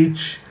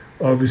each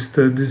of the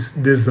studies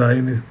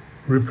designed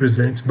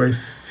represented by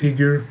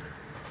figure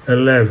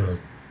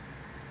 11.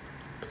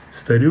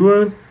 Study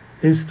 1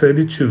 and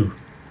Study 2.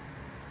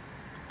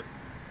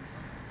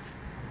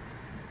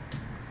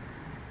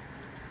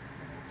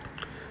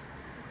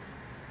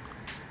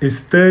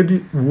 Study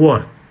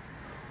 1.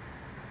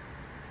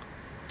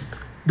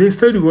 The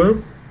Study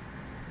 1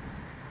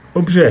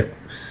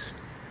 objectives.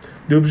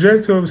 The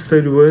objective of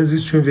Study 1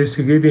 is to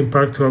investigate the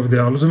impact of the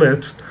ALOS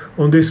method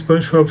on the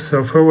expansion of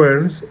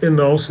self-awareness and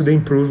also the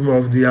improvement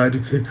of the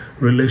adequate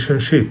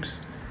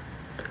relationships.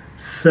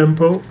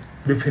 Sample,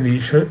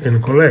 definition,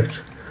 and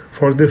collection.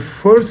 For the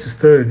first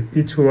study,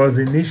 it was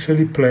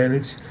initially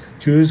planned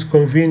to use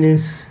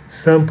convenience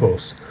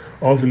samples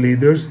of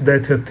leaders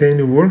that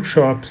attend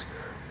workshops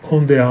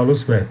on the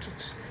ALOS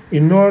methods.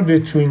 In order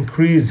to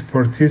increase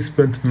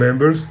participant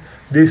members,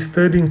 the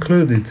study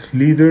included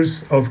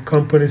leaders of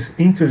companies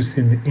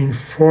interested in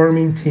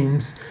forming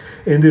teams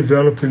and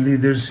developing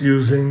leaders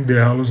using the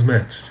ALOS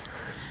method.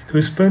 To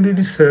expand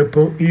the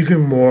sample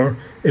even more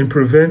and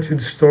prevent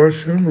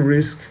distortion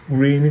risk,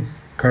 Green,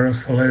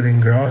 Caroselet,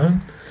 and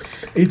Graham,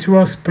 it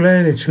was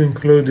planned to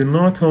include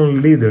not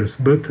only leaders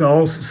but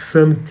also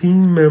some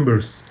team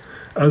members,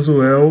 as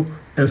well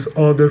as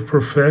other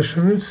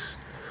professionals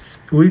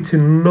with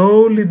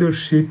no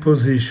leadership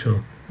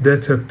position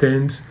that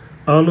attend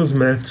ALOS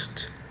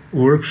method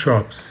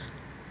workshops.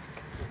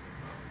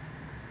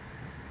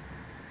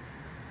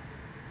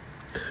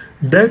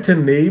 That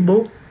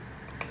enabled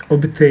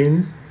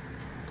obtain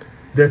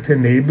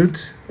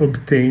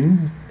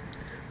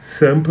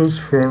samples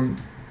from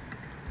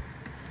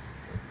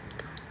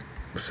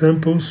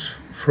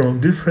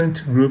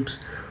different groups,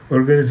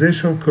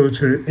 organizational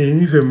culture,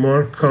 and even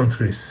more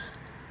countries.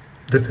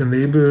 That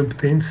enable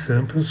obtain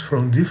samples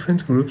from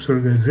different groups,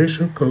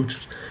 organizational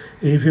cultures,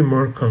 and even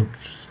more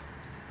countries.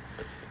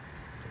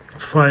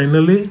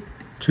 Finally,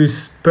 to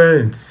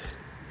expand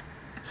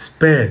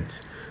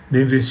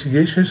the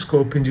investigation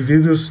scope,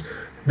 individuals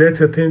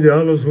that attend the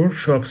ALOS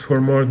workshops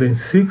for more than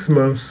 6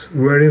 months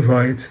were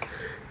invited,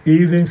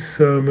 even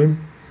some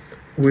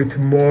with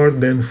more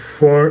than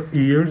 4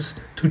 years,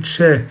 to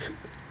check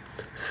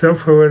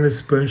self-awareness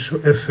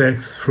expansion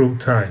effects through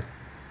time.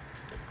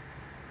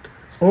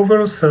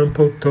 Overall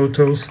sample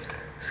totals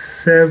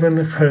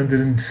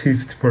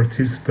 750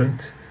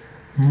 participants,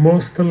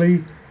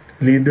 mostly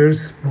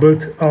leaders,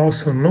 but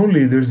also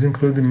non-leaders,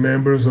 including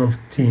members of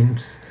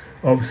teams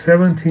of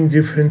 17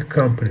 different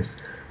companies,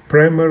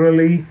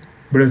 primarily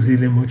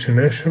Brazilian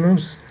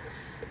multinationals,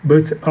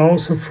 but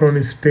also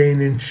from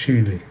Spain and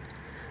Chile.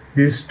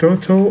 This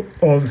total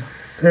of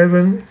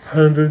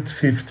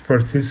 750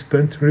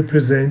 participants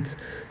represents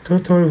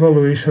total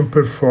evaluation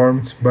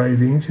performed by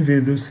the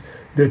individuals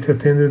that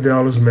attended the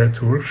ALOS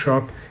method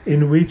workshop,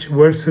 in which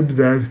were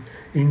subdivided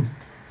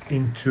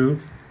into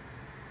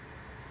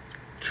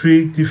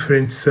 3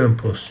 different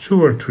samples,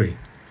 2 or 3.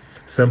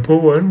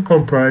 Sample 1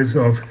 comprised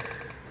of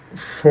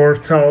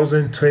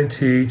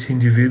 4,028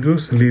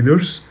 individuals,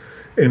 leaders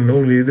and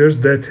non-leaders,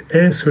 that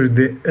answered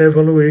the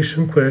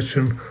evaluation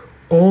question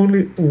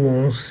only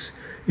once,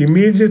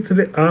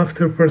 immediately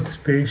after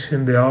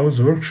participation in the ALOS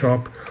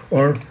workshop,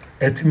 or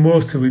at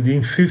most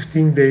within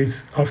 15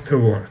 days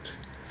afterward.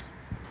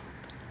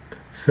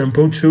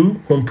 Sample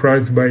 2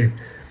 comprised by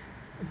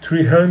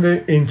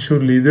 302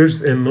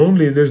 leaders and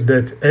non-leaders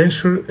that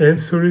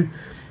answered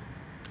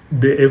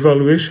the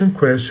evaluation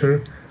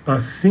question a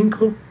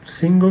single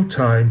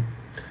time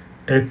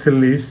at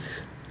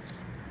least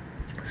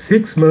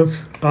 6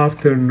 months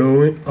after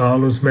knowing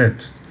ALOS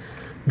method.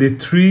 The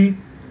 3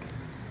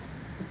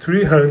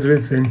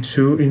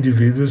 302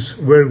 individuals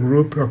were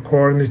grouped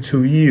according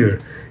to year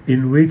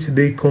in which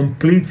they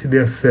complete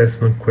the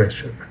assessment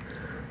questionnaire,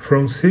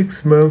 from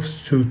 6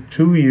 months to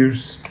 2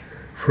 years,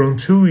 from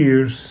 2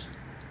 years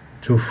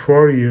to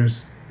 4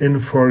 years,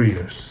 and 4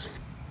 years.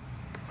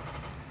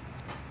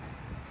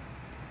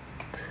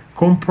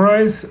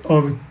 Comprised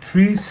of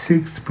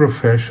 360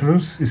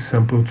 professionals is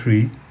sample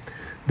 3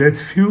 that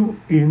filled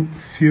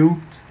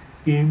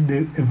in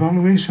the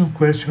evaluation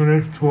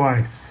questionnaire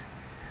twice.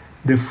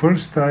 The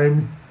first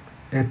time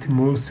at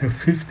most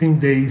 15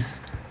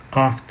 days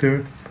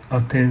after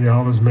attending the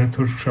AMBS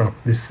Methodology workshop.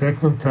 The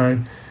second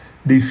time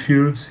they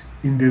filled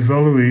in the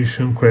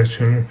evaluation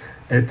questionnaire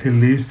at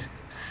least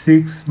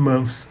 6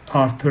 months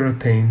after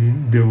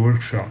attending the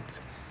workshop.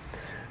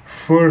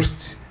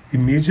 First,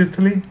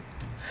 immediately,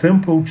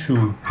 sample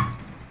 2,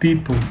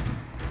 people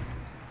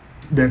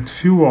that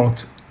fill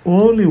out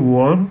only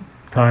one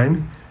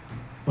time,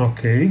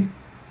 okay,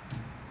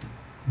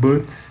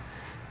 but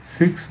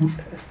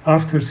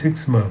after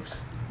 6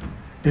 months.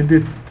 And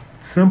the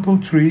sample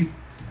 3,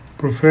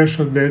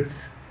 professionals that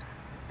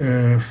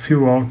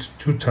fill out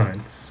 2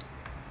 times.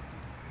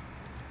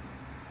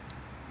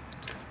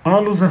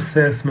 ALUS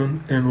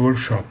assessment and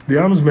workshop. The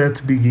ALUS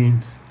method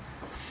begins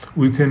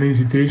with an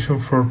invitation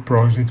for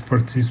project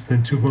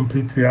participants to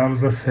complete the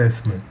ALUS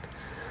assessment,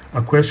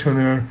 a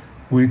questionnaire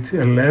with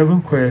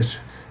 11 questions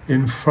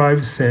and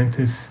 5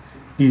 sentences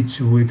each,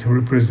 which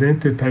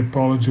represent the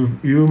typology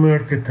of human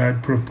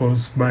archetype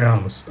proposed by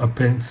ALUS,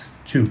 Appendix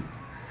 2.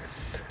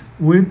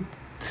 With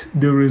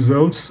the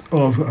results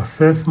of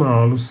assessment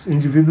ALUS,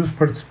 individuals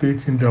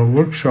participate in the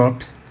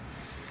workshop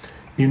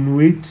in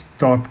which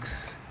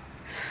topics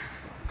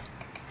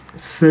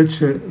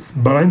such as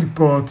blind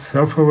spot,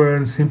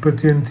 self-awareness,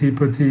 sympathy and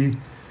antipathy,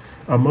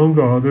 among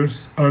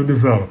others, are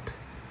developed.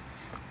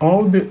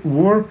 All the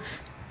work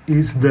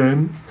is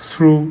done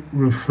through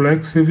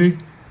reflexive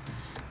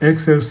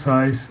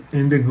exercise,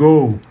 and the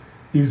goal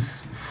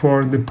is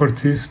for the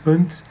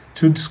participants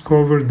to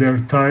discover their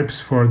types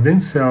for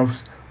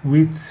themselves,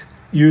 which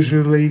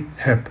usually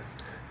happens.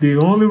 They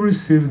only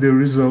receive the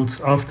results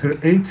after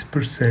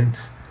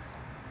 80%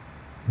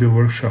 the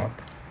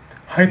workshop.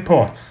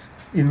 Hypothesis.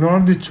 In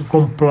order to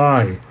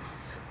comply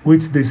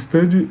with the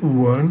study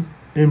 1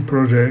 and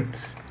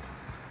project,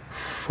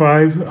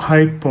 5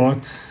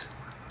 hypotheses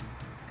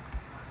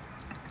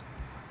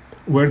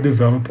were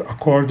developed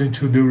according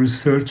to the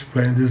research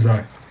plan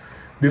design.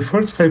 The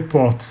first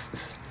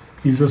hypothesis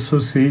is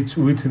associated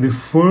with the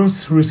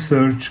first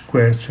research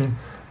question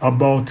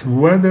about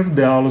whether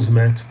the ALUS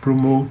method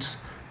promotes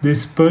the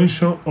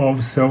expansion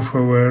of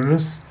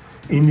self-awareness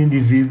in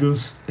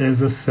individuals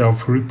as a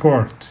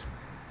self-report.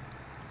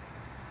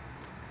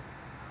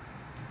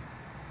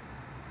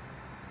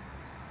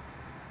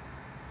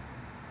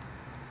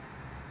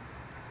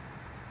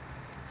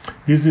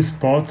 This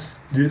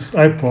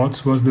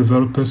hypothesis was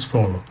developed as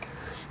follows.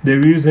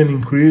 There is an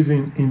increase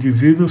in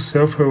individual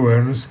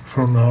self-awareness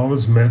from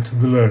ALUS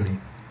method learning.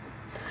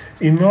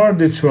 In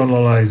order to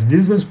analyze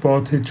this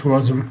hypothesis, it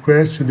was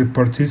requested to the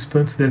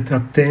participants that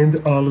attend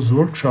ALUS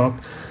workshop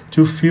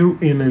to fill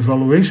in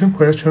evaluation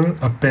question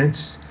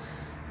Appendix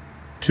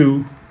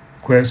 2,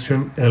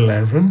 question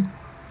 11,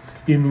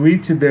 in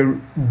which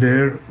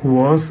there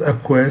was a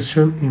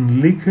question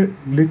in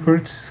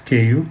Likert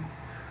scale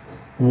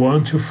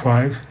 1 to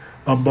 5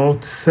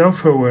 about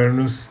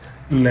self-awareness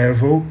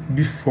level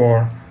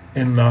before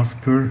and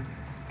after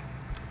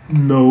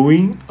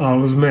knowing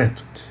ALUS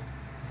method.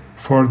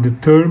 For the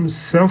term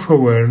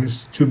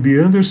self-awareness to be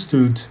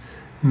understood,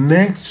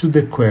 next to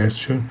the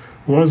question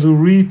was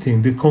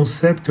written the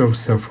concept of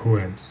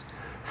self-awareness.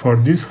 For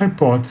this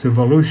hypothesis,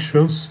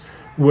 evaluations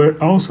were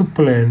also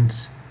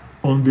planned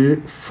on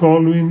the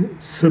following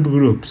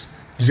subgroups: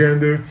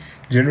 gender,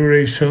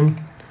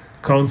 generation,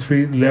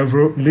 country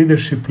level,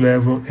 leadership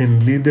level,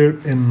 and leader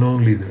and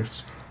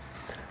non-leaders.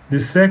 The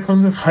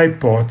second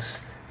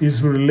hypothesis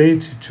is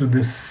related to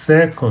the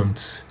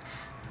second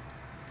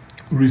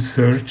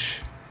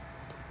research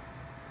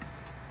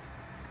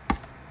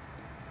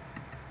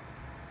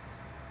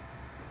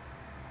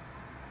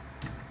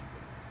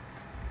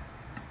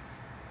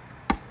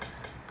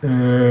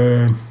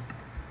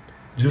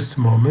just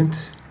a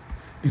moment,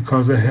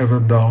 because I have a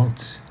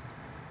doubt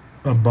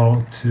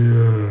about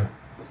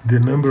the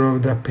number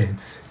of the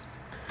appendix.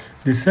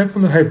 The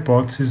second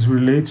hypothesis is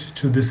related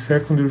to the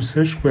second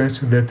research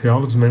question that the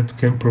ALUS method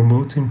can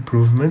promote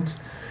improvement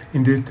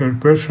in the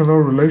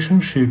interpersonal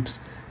relationships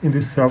in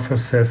the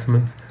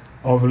self-assessment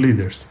of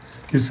leaders.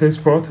 This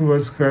hypothesis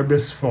was described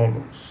as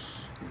follows.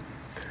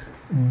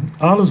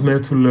 ALUS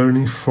method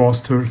learning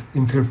fosters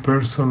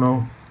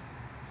interpersonal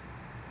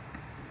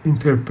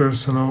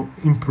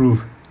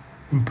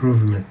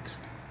improvement.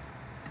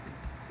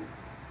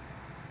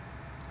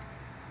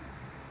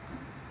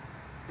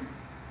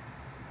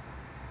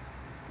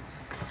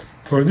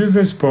 For this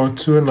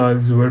hypothesis, 2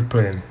 analyses were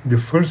planned. The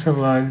first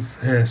analysis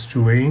has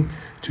to aim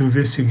to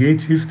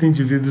investigate if the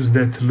individuals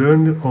that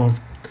learned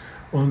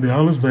on the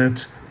ALUS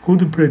method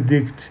could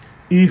predict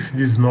if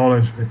this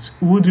knowledge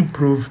would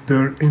improve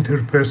their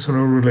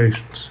interpersonal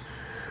relations.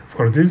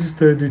 For this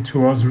study, it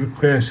was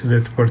requested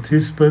that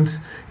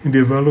participants in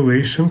the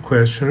evaluation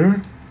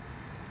questionnaire,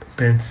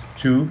 Appendix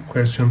 2,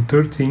 question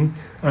 13,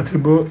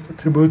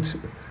 attribute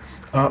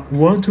a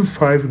 1 to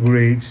 5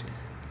 grade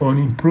on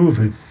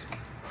improved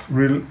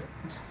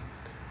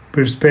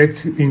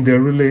perspective in their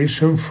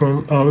relation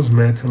from AMBS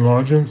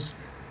methodologies,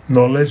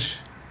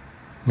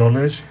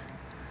 knowledge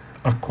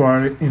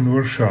acquired in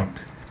workshop.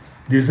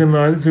 This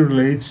analysis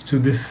relates to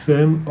the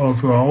sum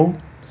of all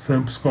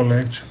samples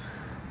collected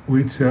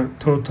with a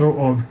total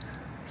of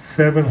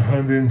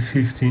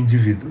 750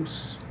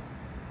 individuals.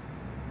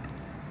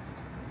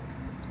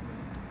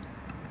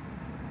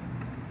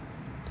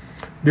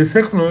 The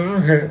second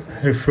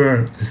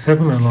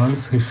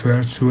analysis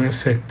refers to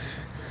effective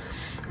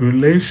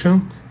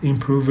relation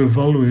improve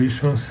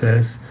evaluation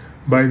assessed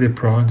by the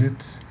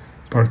project's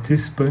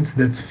participants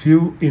that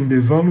fill in the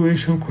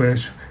evaluation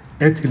question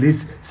at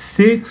least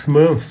 6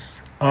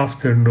 months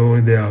after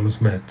knowing the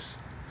AMBS method.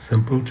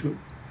 Sample 2.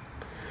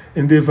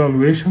 In the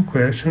evaluation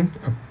question,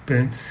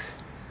 Appendix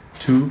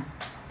 2,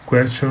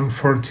 question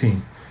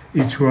 14,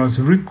 it was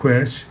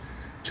requested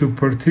to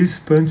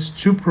participants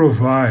to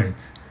provide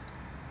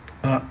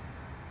a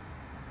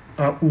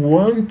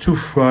 1 to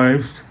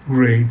 5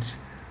 grade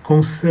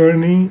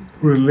concerning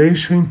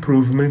relation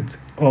improvement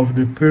of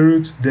the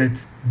period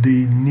that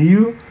they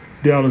knew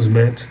the AMBS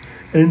method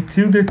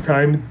until the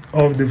time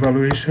of the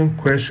evaluation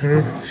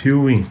questionnaire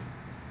filling.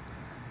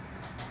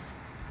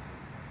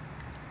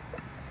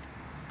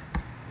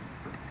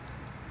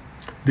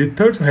 The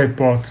third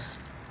hypothesis,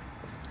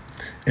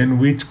 and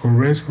which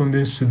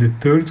corresponds to the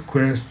third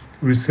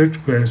research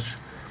question,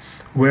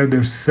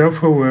 whether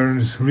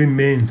self-awareness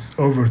remains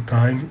over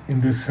time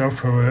in the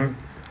self-aware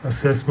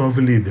assessment of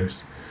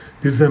leaders.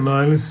 This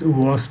analysis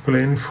was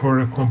planned for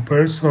a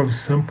comparison of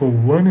samples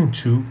 1 and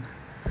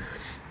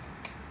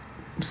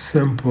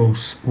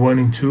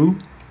 2,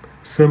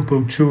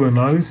 sample 2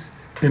 analysis,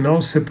 and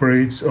all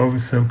separates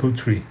of sample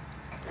 3.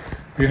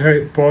 The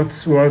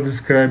hypothesis was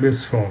described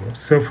as follows.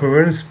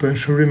 Self-awareness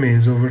expansion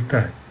remains over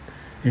time.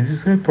 In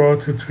this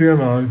hypothesis, 3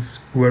 analyses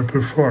were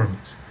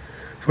performed.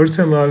 First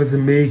analysis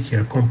making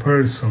a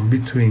comparison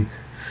between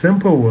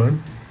sample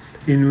 1,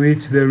 in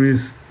which there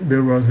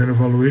was an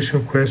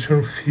evaluation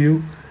question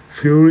filled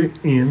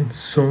in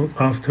soon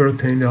after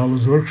attending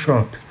AMBS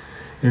workshop,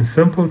 and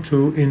sample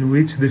 2, in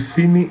which the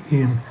filling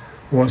in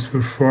was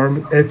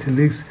performed at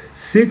least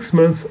 6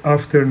 months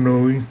after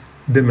knowing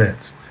the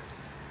method.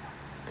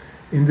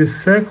 In the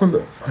second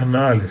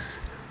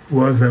analysis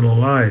was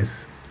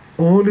analyzed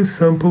only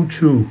sample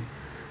 2,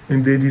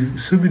 and the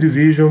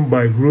subdivision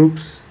by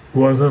groups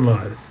was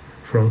analyzed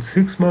from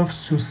 6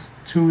 months to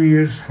 2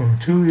 years, from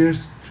 2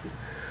 years to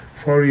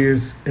 4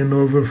 years, and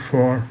over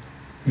 4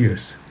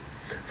 years.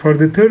 For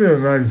the third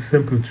analysis,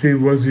 sample 3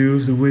 was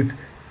used with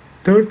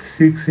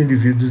 36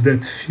 individuals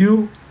that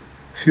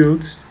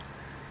filled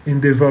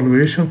in the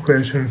evaluation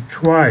question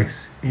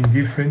twice in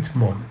different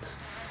moments.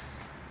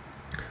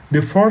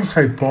 The fourth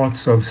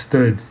hypothesis of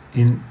study,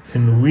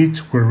 in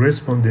which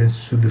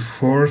corresponds to the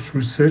fourth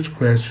research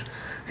question,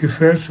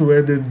 refers to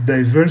whether the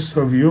diversity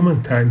of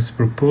human types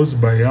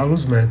proposed by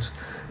AMBS method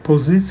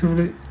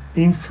positively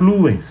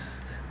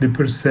influence the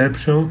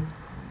perception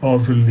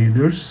of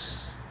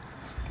leaders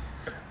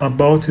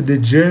about the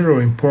general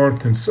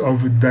importance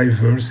of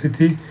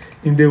diversity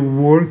in the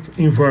work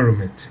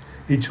environment.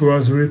 It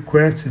was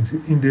requested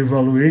in the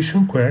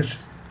evaluation question,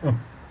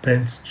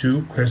 Appendix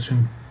 2,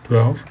 question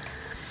 12,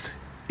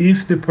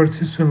 if the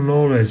participant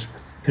knowledge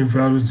and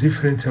values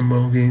different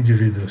among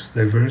individuals,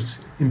 diverse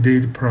in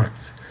daily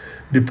practice.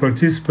 The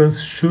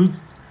participants should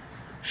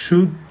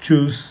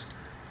choose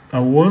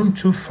a 1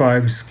 to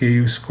 5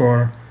 scale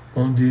score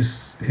on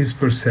his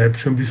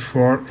perception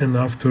before and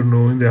after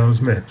knowing the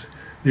AMBS method.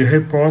 The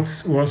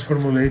hypothesis was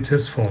formulated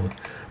as follows.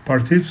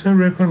 Participants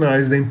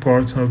recognize the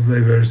importance of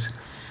diversity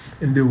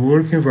in the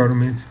work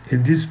environment,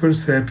 and this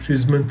perception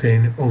is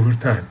maintained over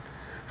time.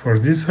 For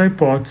this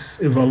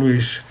hypothesis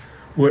evaluation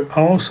were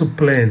also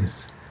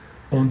planned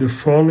on the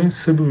following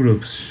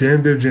subgroups: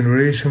 gender,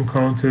 generation,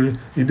 country,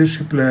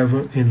 leadership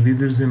level, and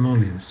leaders and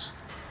non-leaders.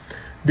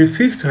 The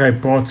fifth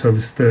hypothesis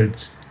of study,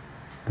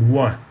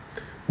 1,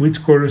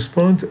 which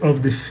corresponds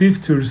of the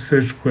fifth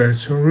research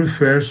question,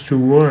 refers to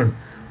one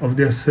of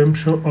the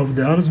assumptions of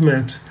the AMBS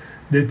method,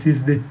 that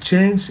is, the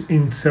change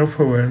in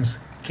self-awareness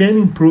can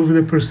improve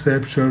the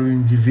perception of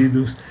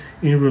individuals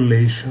in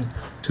relation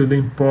to the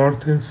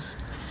importance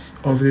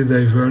of the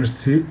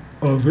diversity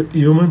of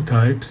human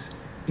types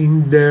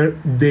in their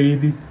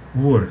daily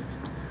work.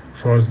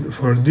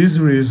 For this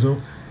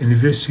reason, an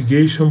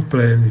investigation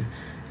plan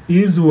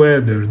is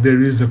whether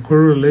there is a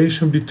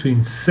correlation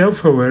between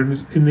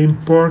self-awareness and the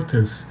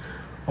importance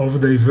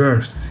of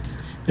diversity,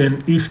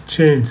 and if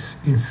change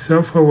in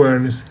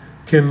self-awareness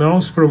can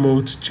also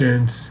promote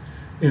change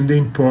in the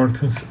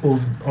importance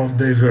of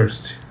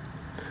diversity.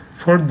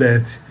 For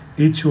that,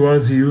 it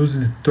was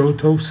used the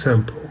total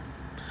sample,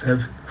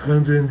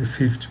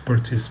 750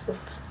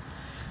 participants.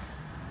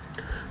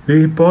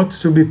 The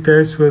hypothesis to be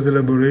tested was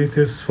elaborated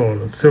as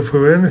follows.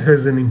 Self-awareness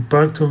has an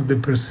impact on the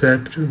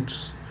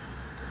perceptions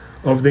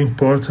of the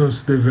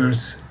importance of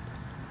diversity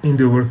in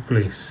the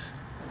workplace.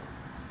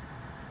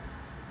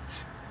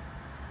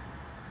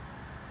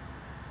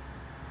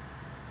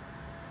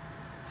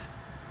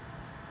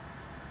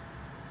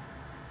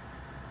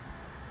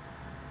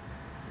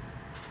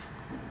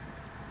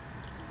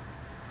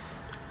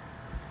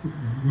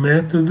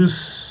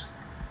 Methods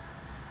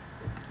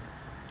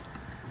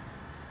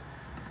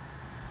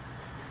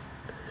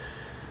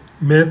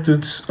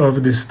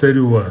of the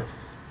study 1.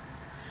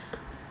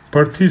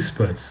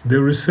 Participants. The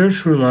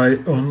research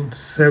relied on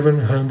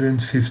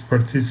 750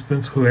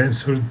 participants who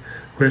answered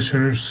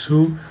questionnaires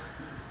soon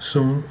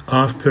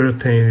after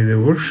attending the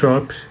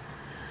workshop.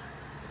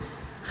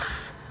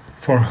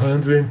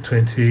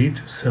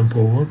 428,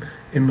 sample 1,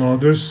 and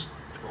others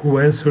who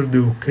answered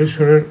the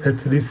questionnaire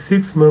at least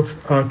 6 months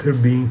after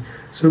being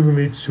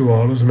submitted to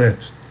AMBS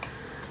method.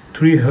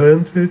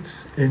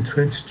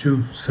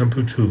 322,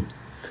 sample 2.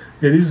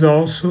 There is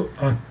also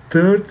a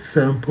third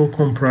sample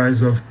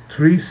comprised of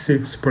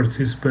 36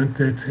 participants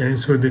that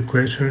answered the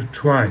questionnaire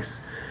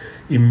twice,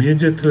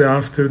 immediately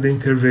after the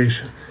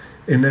intervention,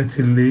 and at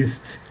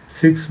least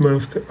 6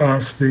 months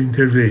after the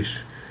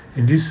intervention.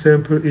 In this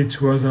sample, it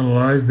was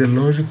analyzed the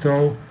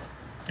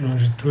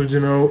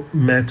longitudinal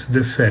method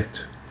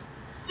effect.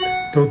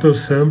 Total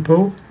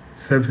sample,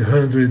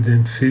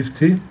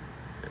 750,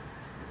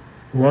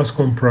 was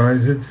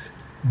comprised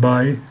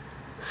by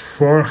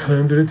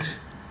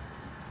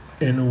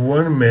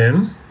 401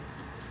 men,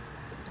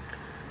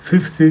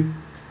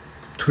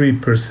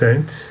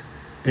 53%,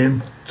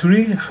 and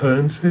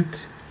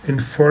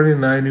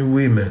 349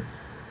 women,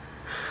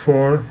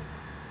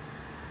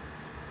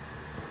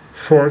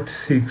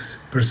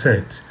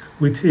 46%,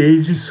 with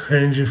ages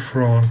ranging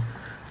from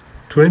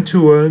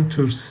 21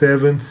 to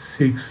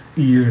 76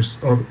 years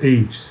of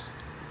age.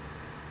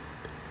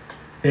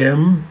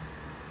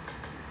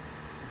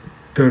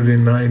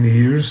 39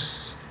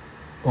 years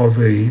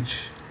of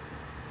age.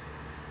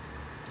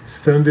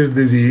 Standard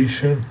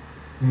deviation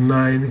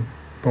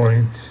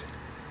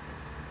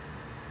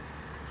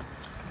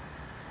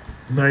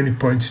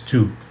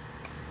 9.2.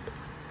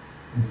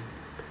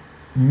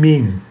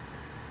 Mean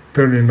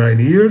 39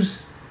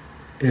 years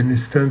and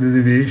standard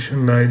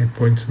deviation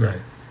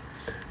 90.9.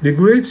 The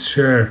greatest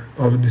share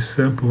of the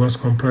sample was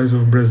comprised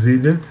of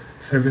Brazilian,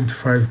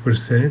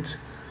 75%,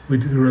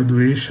 with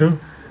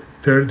graduation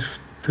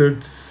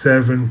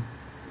 37%,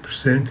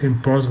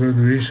 and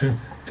post-graduation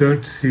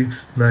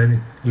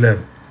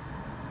 36.911.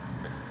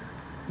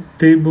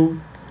 Table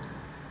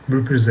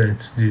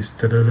represents this.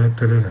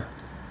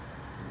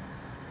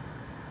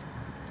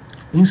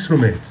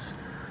 Instruments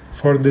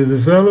for the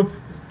development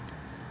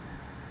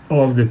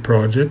of the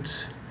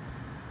project.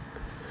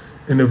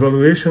 An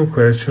evaluation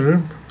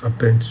questionnaire,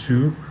 Append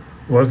 2,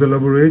 was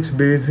elaborated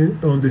based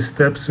on the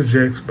steps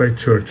suggested by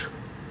Churchill.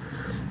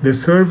 The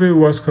survey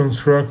was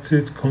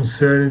constructed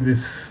concerning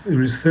this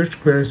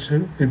research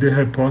question and the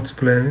hypothesis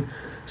planning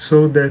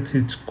so that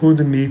it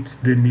could meet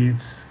the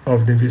needs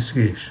of the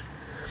investigation.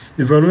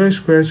 The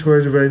evaluation question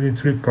was divided in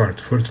 3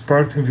 parts. First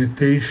part,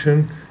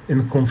 invitation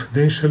and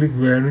confidentially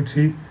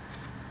guarantee,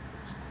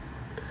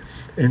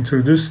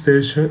 introduce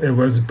station, and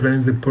was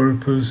planned the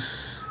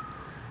purpose.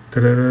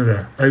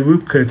 I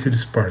will cut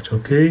this part,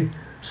 okay?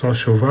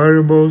 Social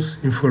variables,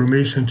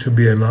 information to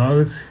be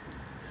analyzed.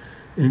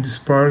 In this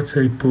part,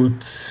 I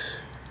put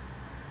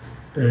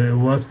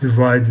what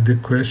divides the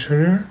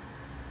questionnaire.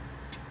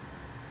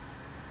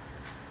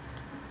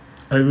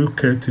 I will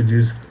cut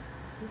this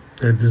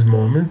at this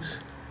moment.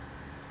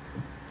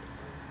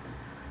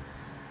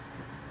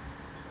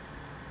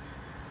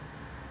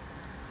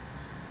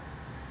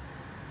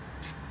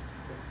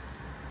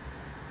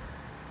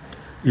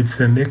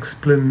 It's an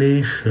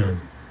explanation.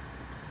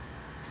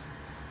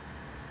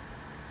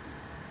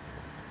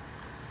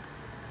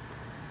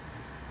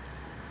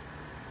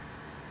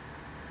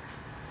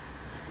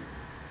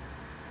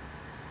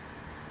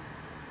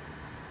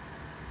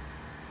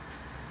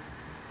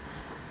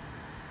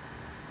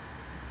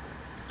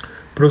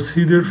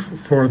 Procedure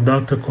for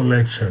data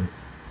collection.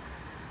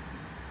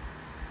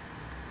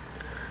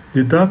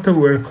 The data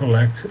were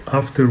collected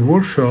after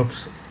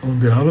workshops on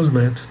the AMBS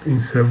method in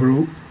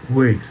several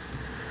ways.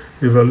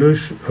 The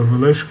evaluation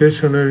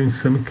questionnaire in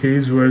some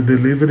cases were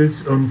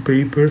delivered on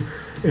paper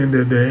and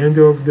at the end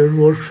of their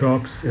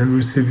workshops and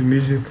received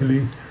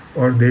immediately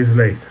or days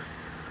later.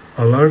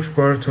 A large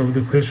part of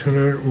the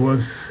questionnaire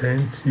was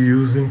sent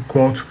using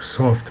Qualtrics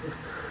software,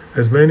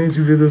 as many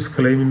individuals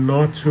claim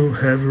not to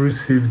have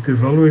received the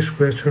evaluation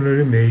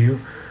questionnaire email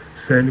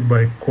sent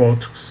by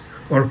Qualtrics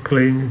or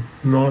claim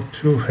not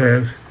to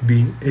have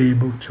been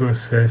able to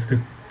access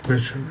the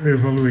questionnaire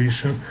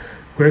evaluation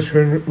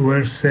questionnaire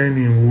were sent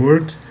in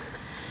Word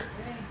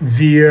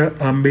via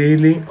a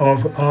mailing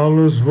of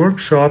AMBS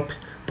workshop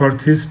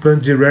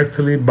participants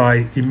directly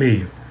by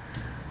email.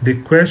 The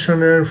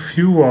questionnaire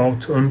filled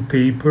out on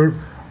paper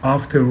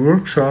after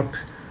workshop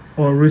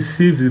or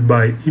received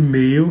by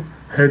email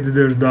had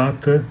their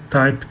data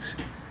typed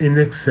in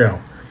Excel.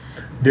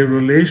 The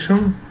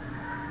relation,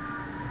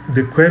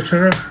 the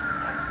questionnaire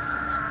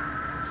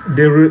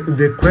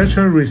the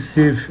questions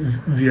received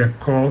via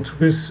calls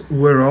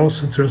were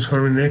also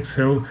transformed in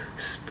Excel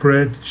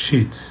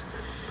spreadsheets.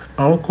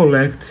 All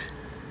collect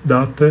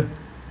data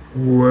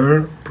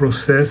were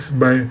processed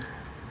by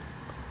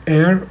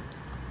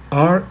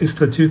our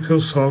statistical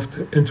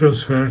software and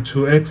transferred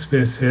to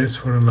XPSS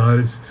for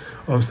analysis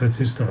of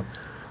statistical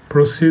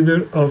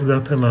procedure of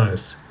data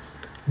analysis.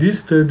 This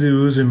study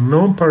used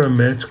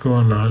non-parametric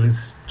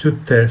analysis to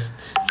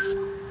test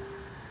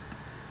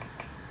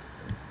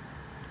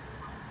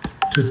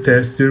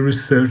the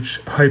research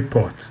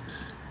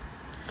hypothesis.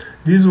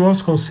 This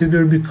was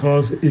considered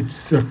because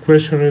it's a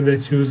questionnaire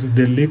that uses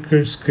the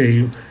Likert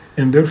scale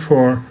and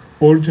therefore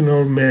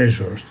ordinal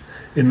measures,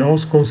 and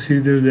also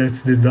considered that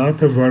the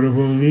data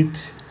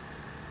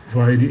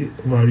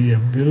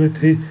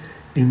variability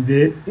in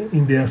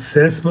the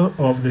assessment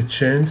of the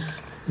change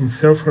in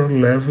sulfur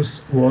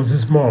levels was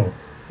small,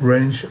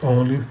 range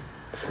only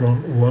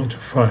from 1 to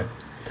 5.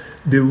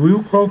 The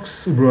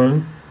Wilcox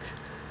rank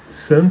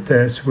some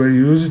tests were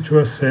used to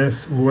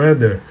assess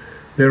whether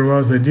there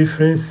was a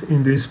difference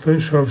in the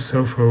expansion of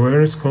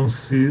self-awareness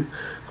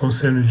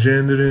concerning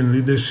gender and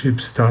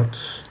leadership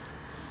status.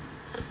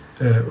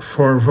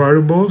 For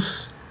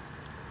variables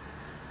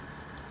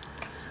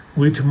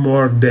with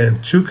more than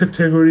 2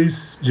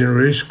 categories,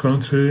 generation,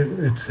 country,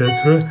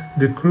 etc.,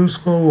 the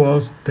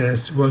Kruskal-Wallis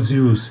test was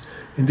used.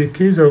 In the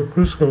case of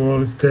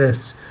Kruskal-Wallis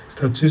test,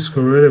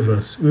 statistical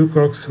relevance,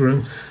 Wilcox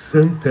rank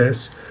sum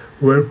tests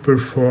were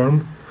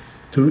performed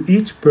to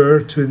each pair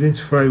to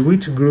identify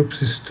which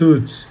groups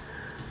stood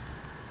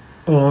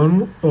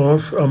on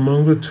off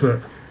among the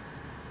 12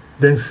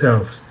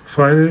 themselves.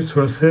 Finally,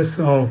 to assess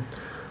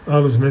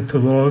AMBS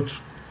Methodology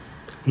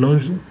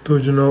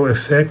longitudinal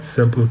effect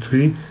sample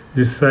 3,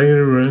 the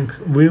second rank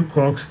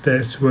Wilcox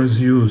test was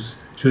used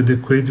to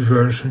adequate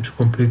version to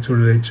complete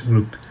related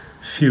group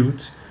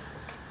field.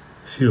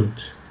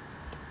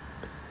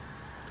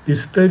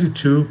 Study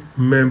 2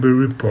 member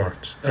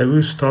report. I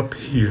will stop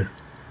here.